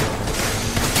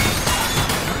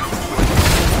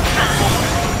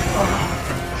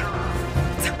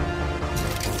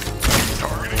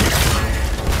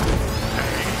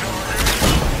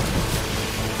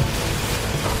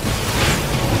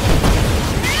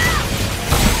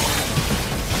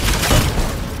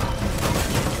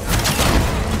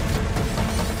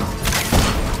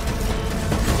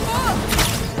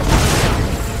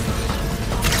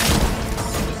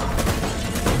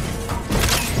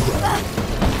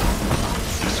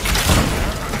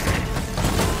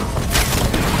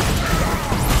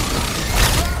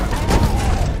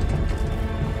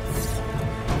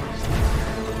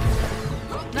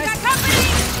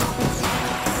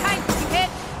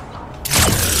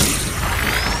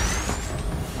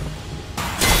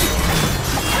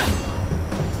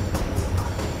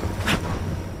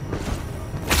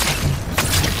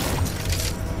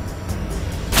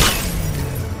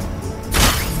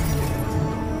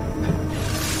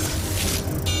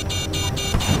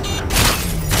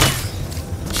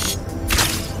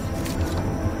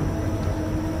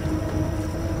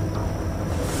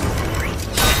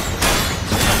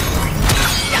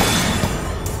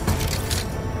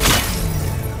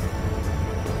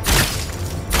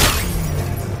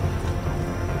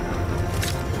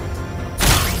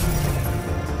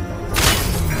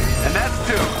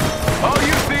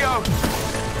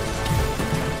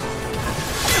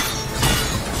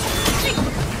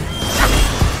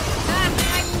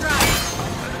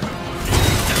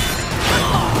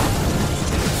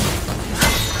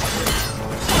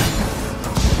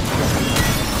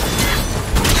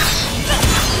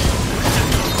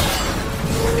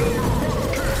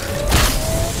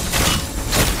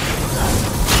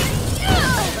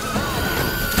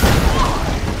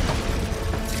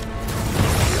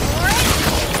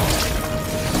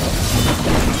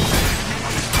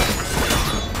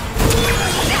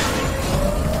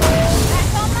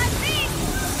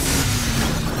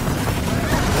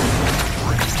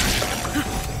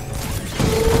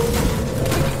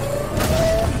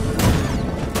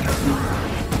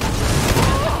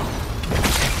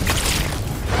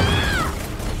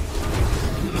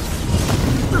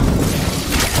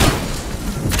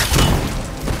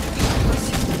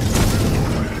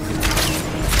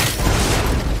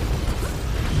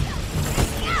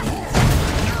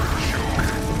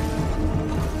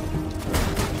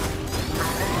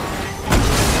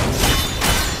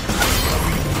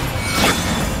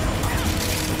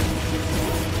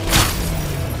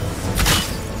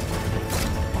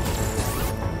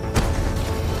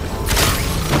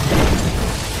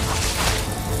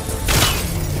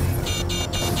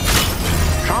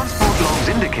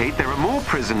 There are more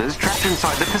prisoners trapped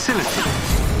inside the facility.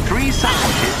 3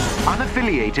 scientists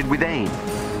unaffiliated with AIM.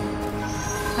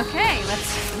 Okay,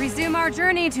 let's resume our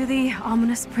journey to the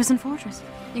ominous prison fortress.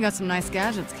 You got some nice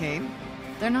gadgets, Kate.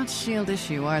 They're not S.H.I.E.L.D.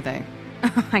 issue, are they?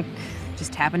 I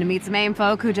just happened to meet some AIM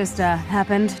folk who just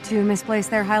happened to misplace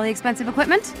their highly expensive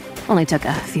equipment. Only took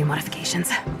a few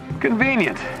modifications.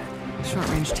 Convenient.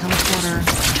 Short-range teleporter,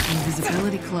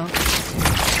 invisibility cloak.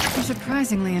 They're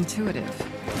surprisingly intuitive.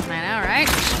 I know, right?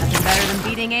 Nothing better than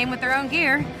beating AIM with their own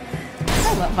gear.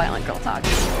 I love violent girl talk.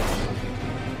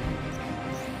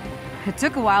 It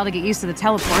took a while to get used to the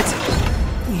teleports.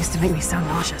 It used to make me so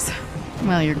nauseous.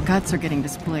 Well, your guts are getting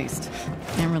displaced.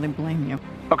 Can't really blame you.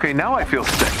 Okay, now I feel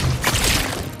sick.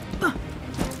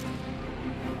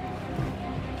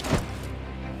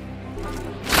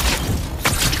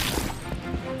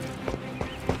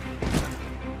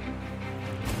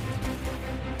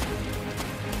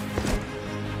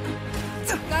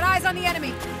 Got eyes on the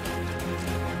enemy.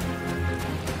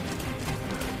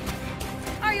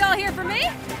 Are you all here for me?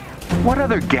 What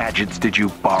other gadgets did you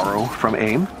borrow from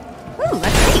AIM? Ooh,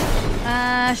 let's see.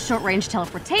 Short-range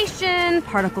teleportation,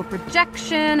 particle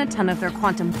projection, a ton of their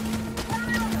quantum...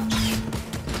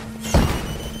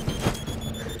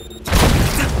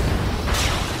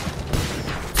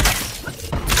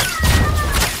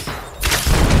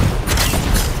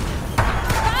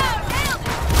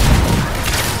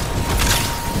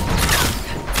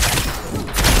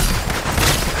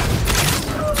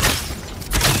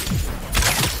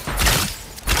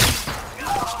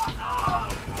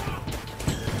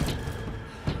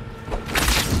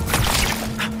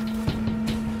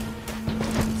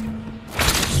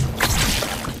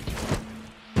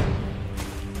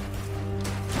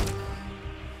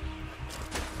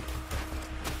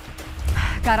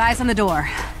 Got eyes on the door.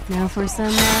 Now for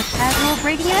some casual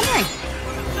breaking and entering.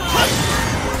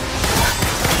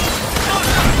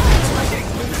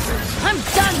 I'm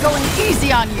done going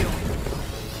easy on you!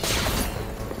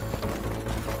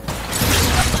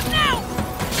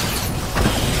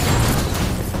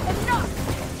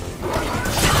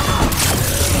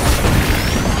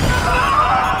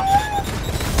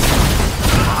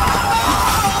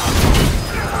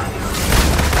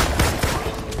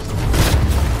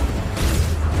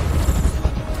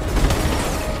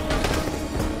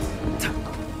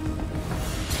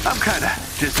 I'm kinda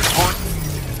disappointed.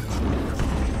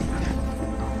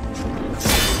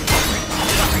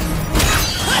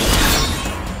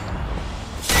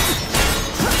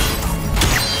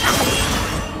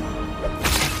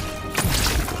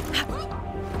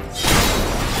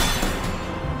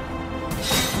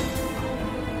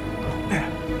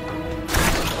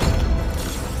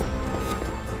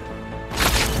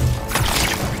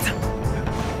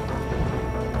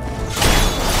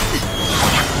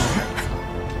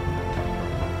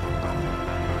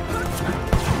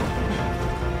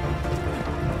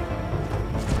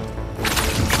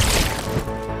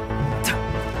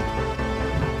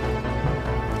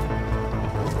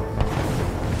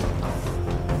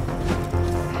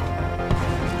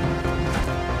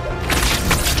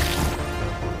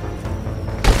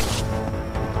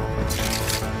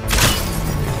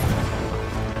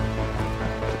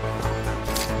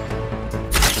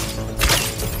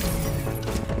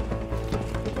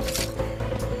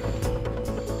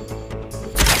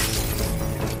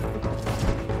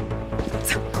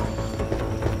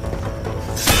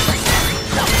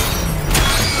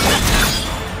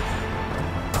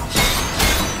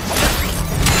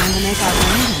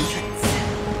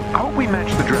 How would we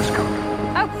match the dress code?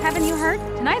 Oh, haven't you heard?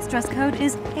 Tonight's dress code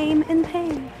is aim and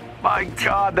pain. My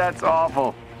God, that's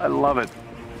awful. I love it.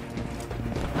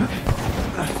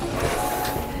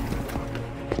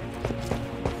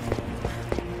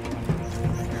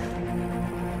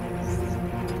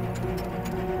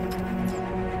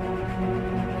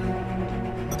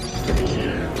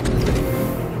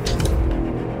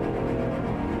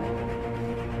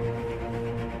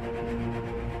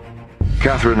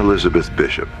 Catherine Elizabeth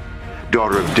Bishop,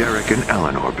 daughter of Derek and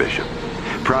Eleanor Bishop,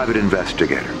 private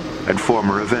investigator and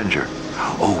former Avenger.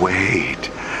 Oh,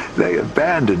 wait. They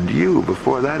abandoned you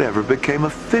before that ever became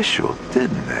official,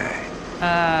 didn't they?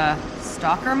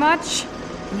 Stalker much?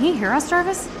 Can he hear us,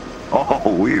 Jarvis?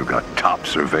 Oh, we've got top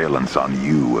surveillance on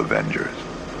you, Avengers.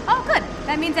 Oh, good.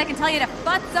 That means I can tell you to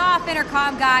butts off,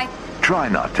 intercom guy. Try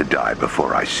not to die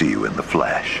before I see you in the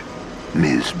flesh,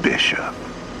 Ms. Bishop.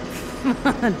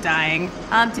 Dying.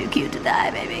 I'm too cute to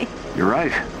die, baby. You're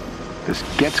right. This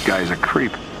Getz guy's a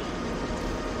creep.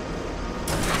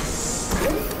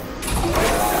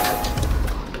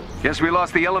 Guess we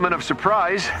lost the element of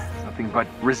surprise. Nothing but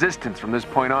resistance from this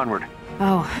point onward.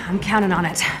 Oh, I'm counting on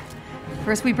it.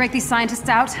 First we break these scientists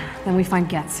out, then we find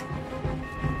Getz.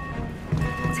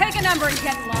 Take a number and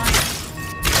get in line.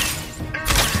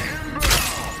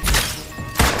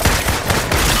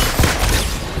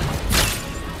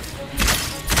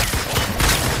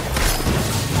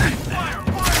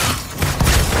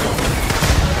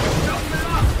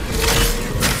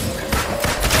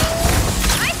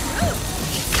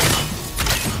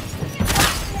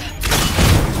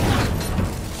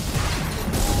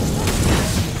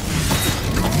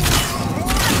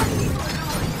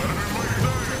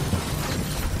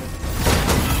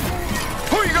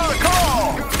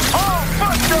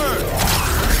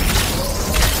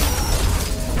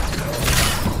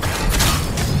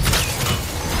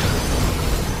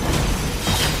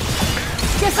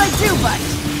 butt.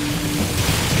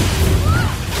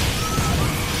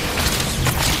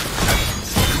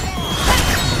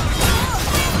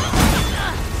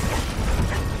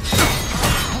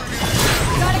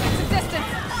 Gotta get some distance.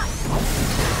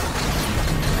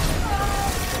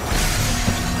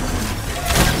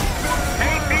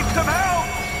 Kate needs some help!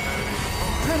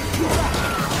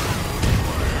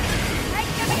 Hey,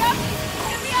 get me up!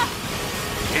 Get me up!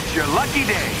 It's your lucky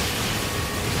day.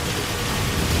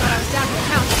 Thought I was down to the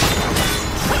count.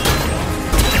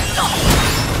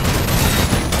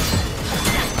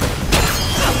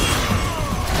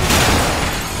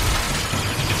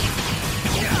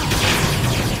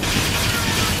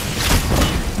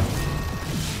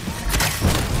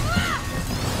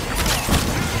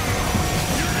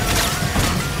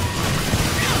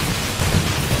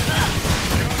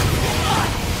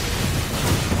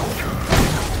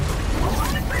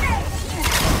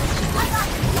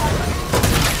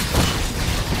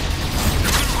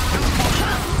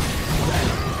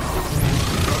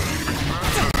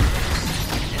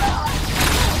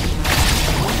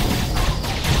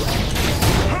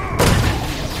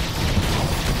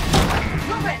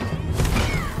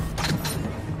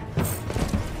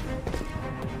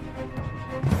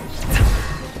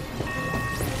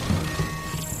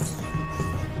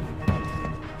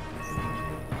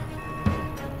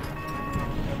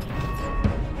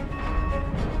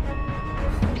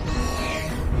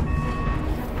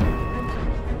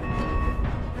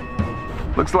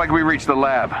 Looks like we reached the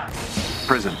lab.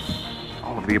 Prison.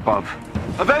 All of the above.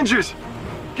 Avengers!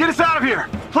 Get us out of here!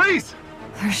 Please!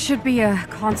 There should be a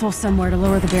console somewhere to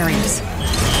lower the barriers.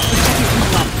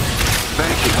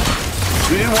 Thank you.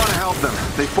 We didn't want to help them.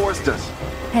 They forced us.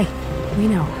 Hey, we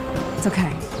know. It's okay.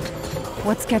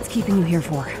 What's Get's keeping you here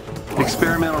for?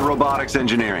 Experimental robotics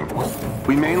engineering.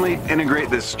 We mainly integrate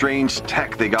this strange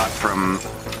tech they got from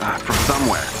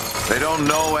somewhere. They don't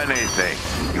know anything.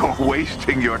 You're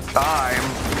wasting your time.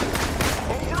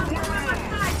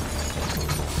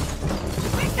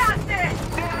 We got this!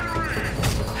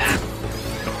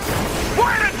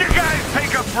 Why don't you guys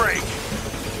take a break?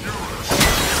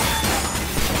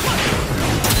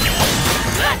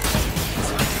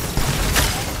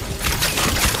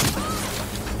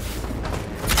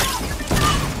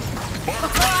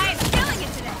 I'm killing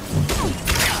it today!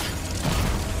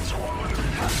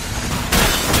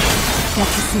 Get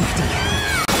to safety.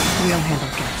 We'll handle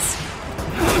Get's.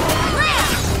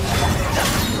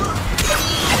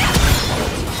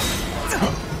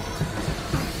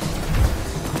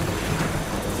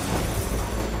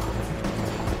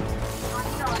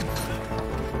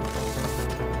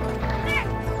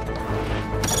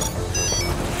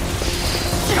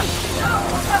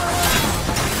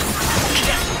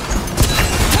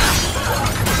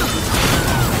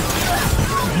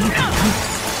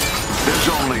 There's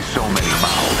only so many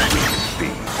mouths we can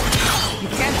feed. You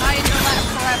can't hide in your lab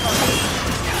forever.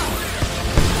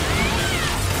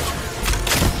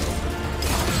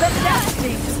 The death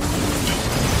team!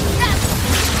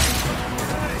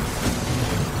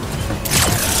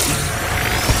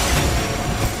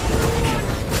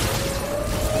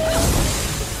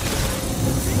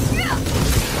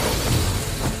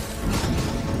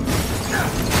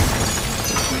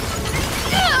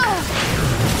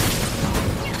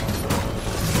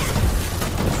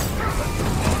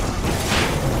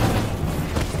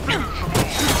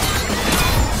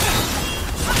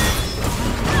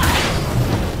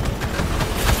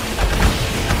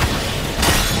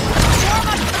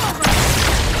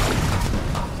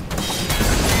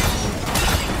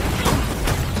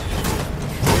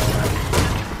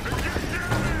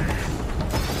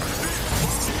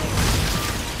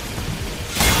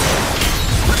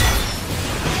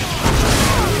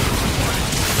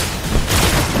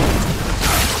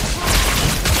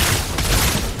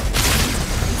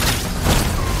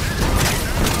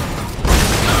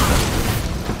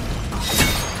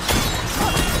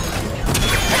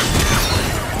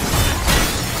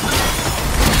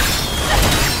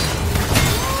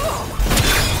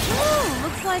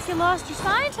 You lost your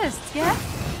scientists, yeah?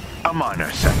 A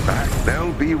minor setback.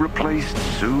 They'll be replaced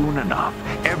soon enough.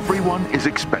 Everyone is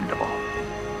expendable.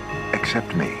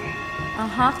 Except me.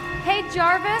 Uh-huh. Hey,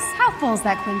 Jarvis, how full's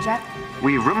that Quinjet?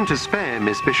 We've room to spare,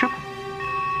 Miss Bishop.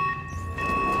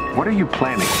 What are you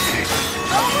planning, Kate?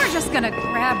 Oh, we're just gonna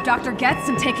grab Dr. Getz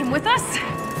and take him with us.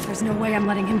 There's no way I'm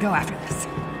letting him go after this.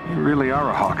 You really are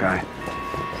a Hawkeye.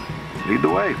 Lead the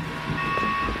way.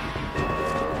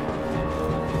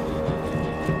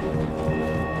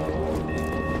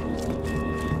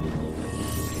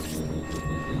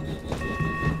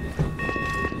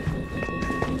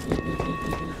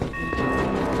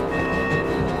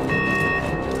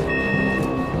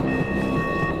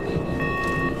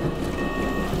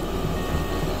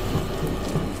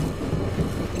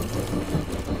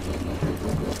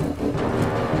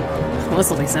 Well,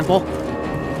 this'll be simple.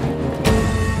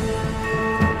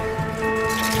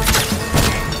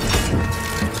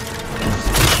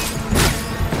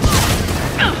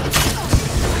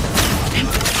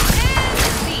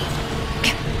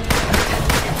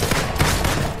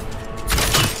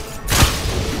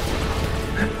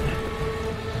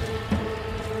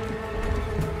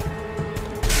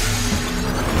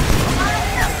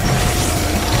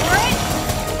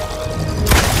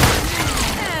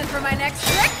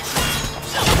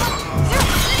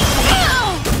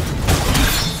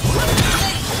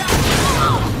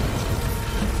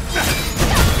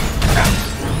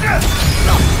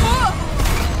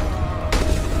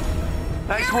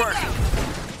 Nice work.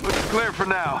 Looks clear for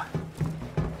now.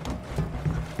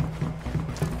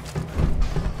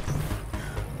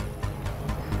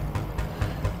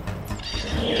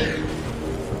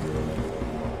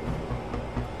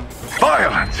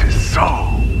 Violence is so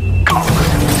common,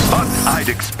 but I'd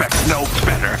expect no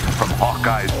better from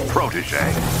Hawkeye's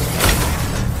protege.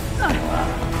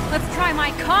 Let's try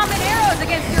my common arrows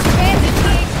against your bandit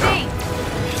PhD!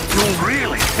 You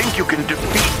really think you can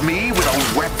defeat me with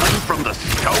a weapon from the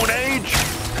Stone Age?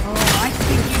 Oh, I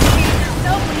think you cheated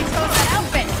yourself when you chose that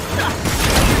outfit!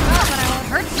 Oh, but I won't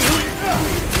hurt you!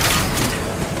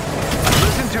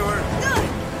 Listen to her.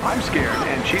 I'm scared,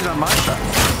 and she's on my side.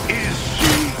 Is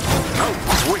she? How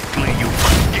quickly you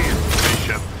forgive,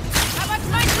 Bishop. How much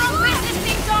nitro business,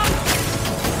 Ding Dong?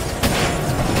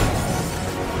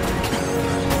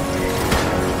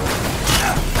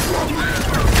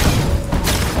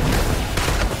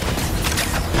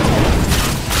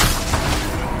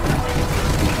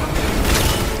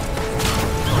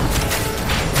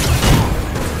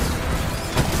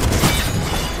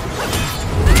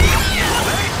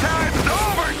 Playtime's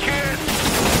over, kid!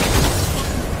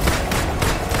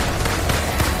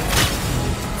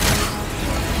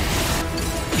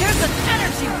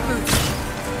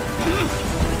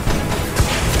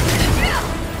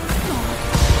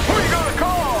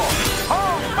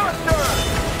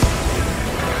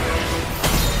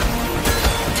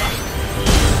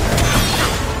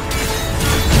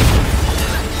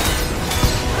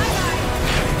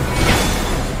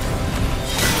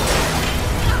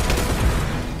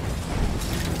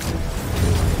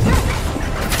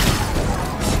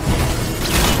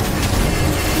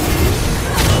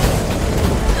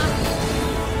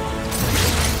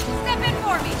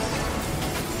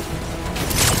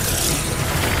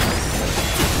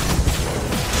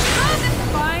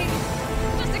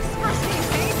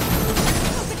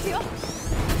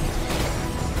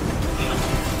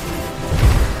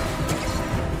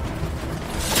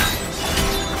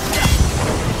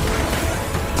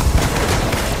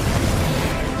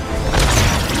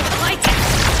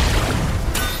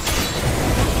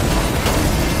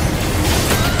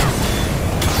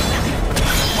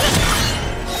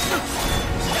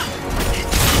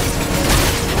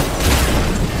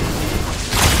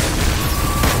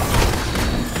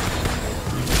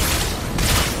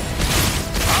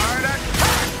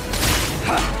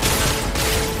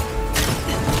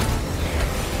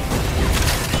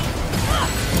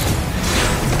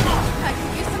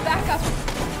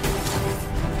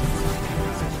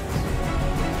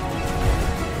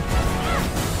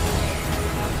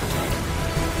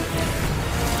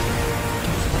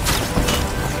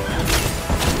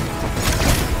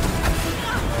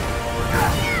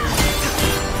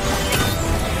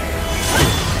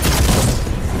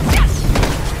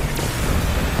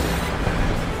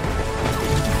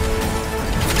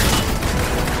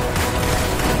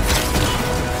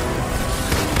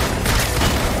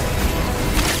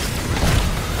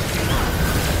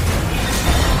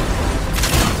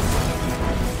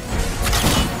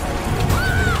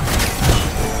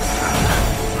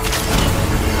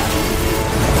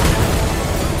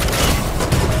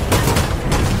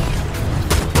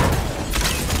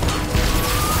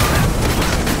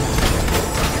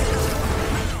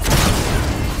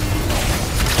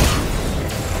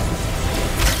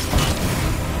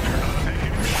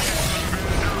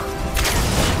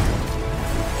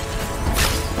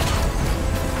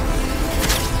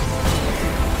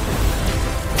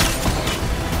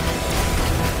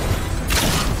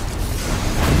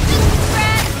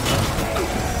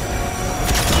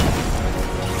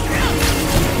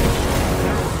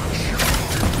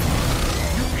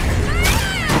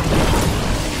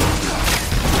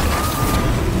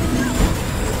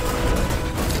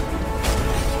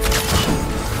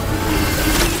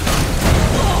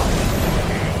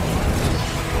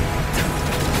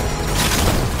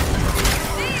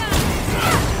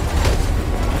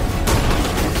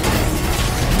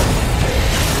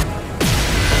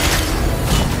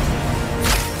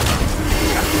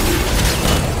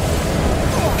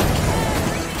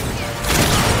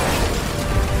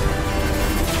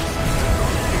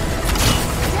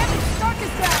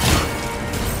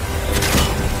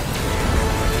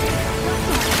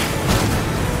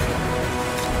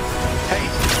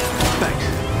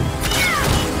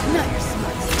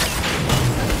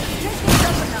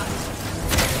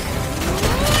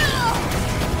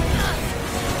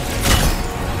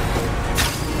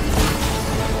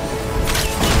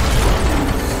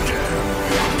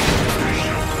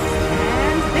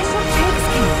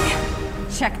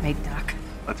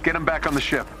 Let's get him back on the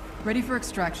ship. Ready for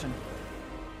extraction.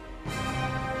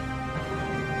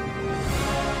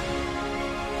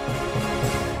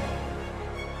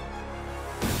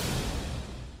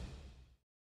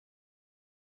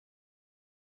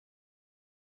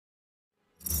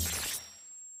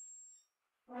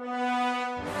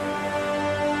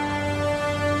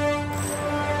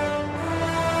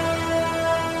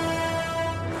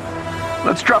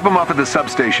 Let's drop him off at the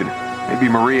substation. Maybe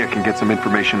Maria can get some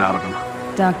information out of him.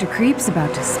 Dr. Creep's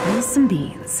about to spill some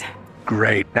beans.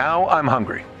 Great. Now I'm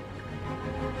hungry.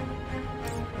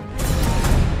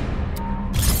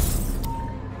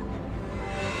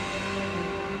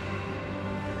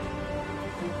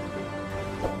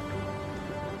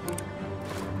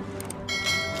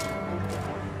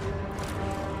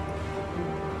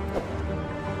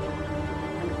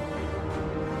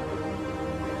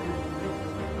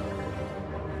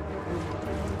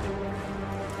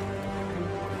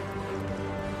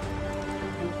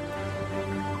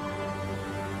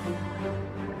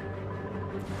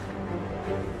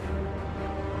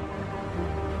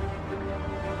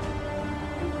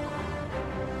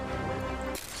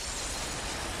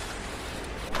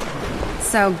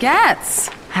 So, Getz,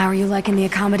 how are you liking the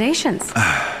accommodations?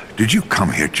 Did you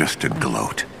come here just to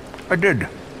gloat? I did.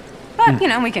 But, you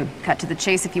know, we can cut to the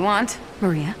chase if you want.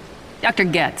 Maria? Dr.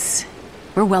 Getz,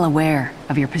 we're well aware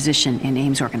of your position in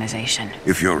AIM's organization.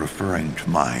 If you're referring to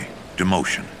my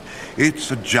demotion, it's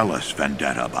a jealous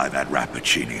vendetta by that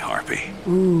Rappaccini harpy.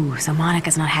 Ooh, so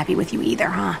Monica's not happy with you either,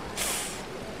 huh?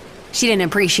 She didn't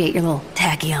appreciate your little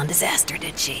tachyon disaster,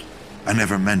 did she? I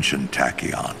never mentioned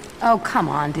tachyon. Oh, come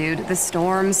on, dude. The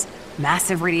storms,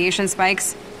 massive radiation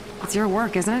spikes. It's your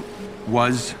work, isn't it?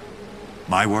 Was?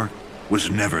 My work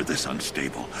was never this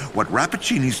unstable. What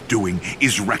Rappaccini's doing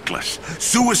is reckless,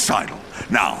 suicidal.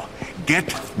 Now,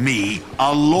 get me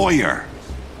a lawyer.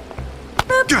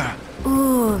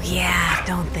 Ooh, yeah,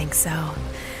 don't think so.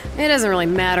 It doesn't really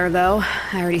matter, though.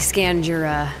 I already scanned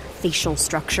your, facial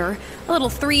structure. A little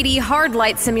 3D hard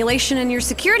light simulation in your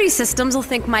security systems will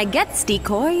think my Getz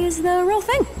decoy is the real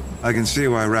thing. I can see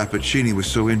why Rappaccini was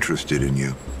so interested in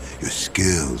you. Your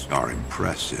skills are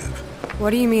impressive. What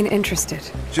do you mean, interested?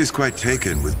 She's quite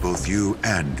taken with both you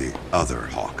and the other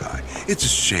Hawkeye. It's a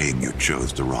shame you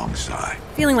chose the wrong side.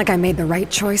 Feeling like I made the right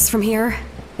choice from here?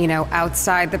 You know,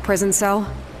 outside the prison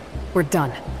cell? We're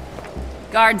done.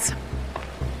 Guards.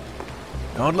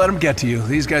 Don't let them get to you.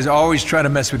 These guys always try to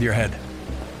mess with your head.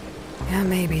 Yeah,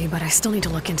 maybe, but I still need to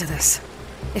look into this.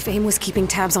 If AIM was keeping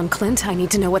tabs on Clint, I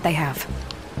need to know what they have.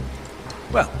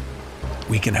 Well,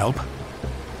 we can help.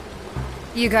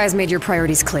 You guys made your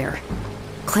priorities clear.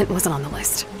 Clint wasn't on the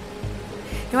list.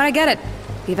 You know what, I get it.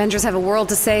 The Avengers have a world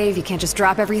to save, you can't just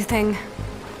drop everything.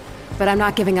 But I'm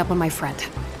not giving up on my friend.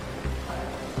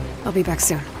 I'll be back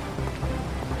soon.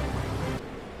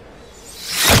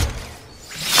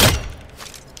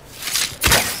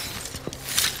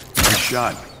 Nice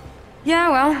shot. Yeah,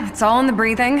 well, it's all in the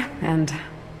breathing, and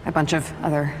a bunch of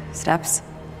other steps.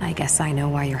 I guess I know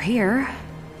why you're here.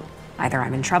 Either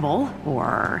I'm in trouble,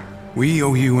 or... We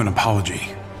owe you an apology.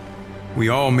 We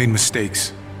all made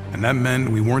mistakes, and that meant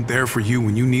we weren't there for you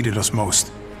when you needed us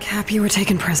most. Cap, you were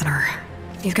taken prisoner.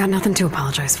 You've got nothing to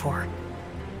apologize for.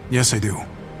 Yes, I do.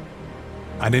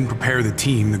 I didn't prepare the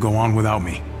team to go on without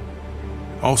me.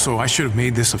 Also, I should have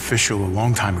made this official a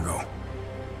long time ago.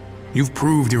 You've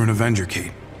proved you're an Avenger,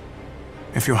 Kate.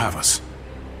 If you'll have us.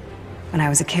 When I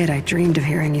was a kid, I dreamed of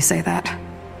hearing you say that.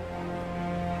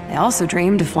 I also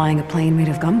dreamed of flying a plane made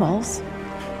of gumballs.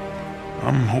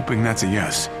 I'm hoping that's a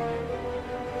yes.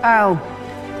 I'll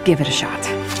give it a shot.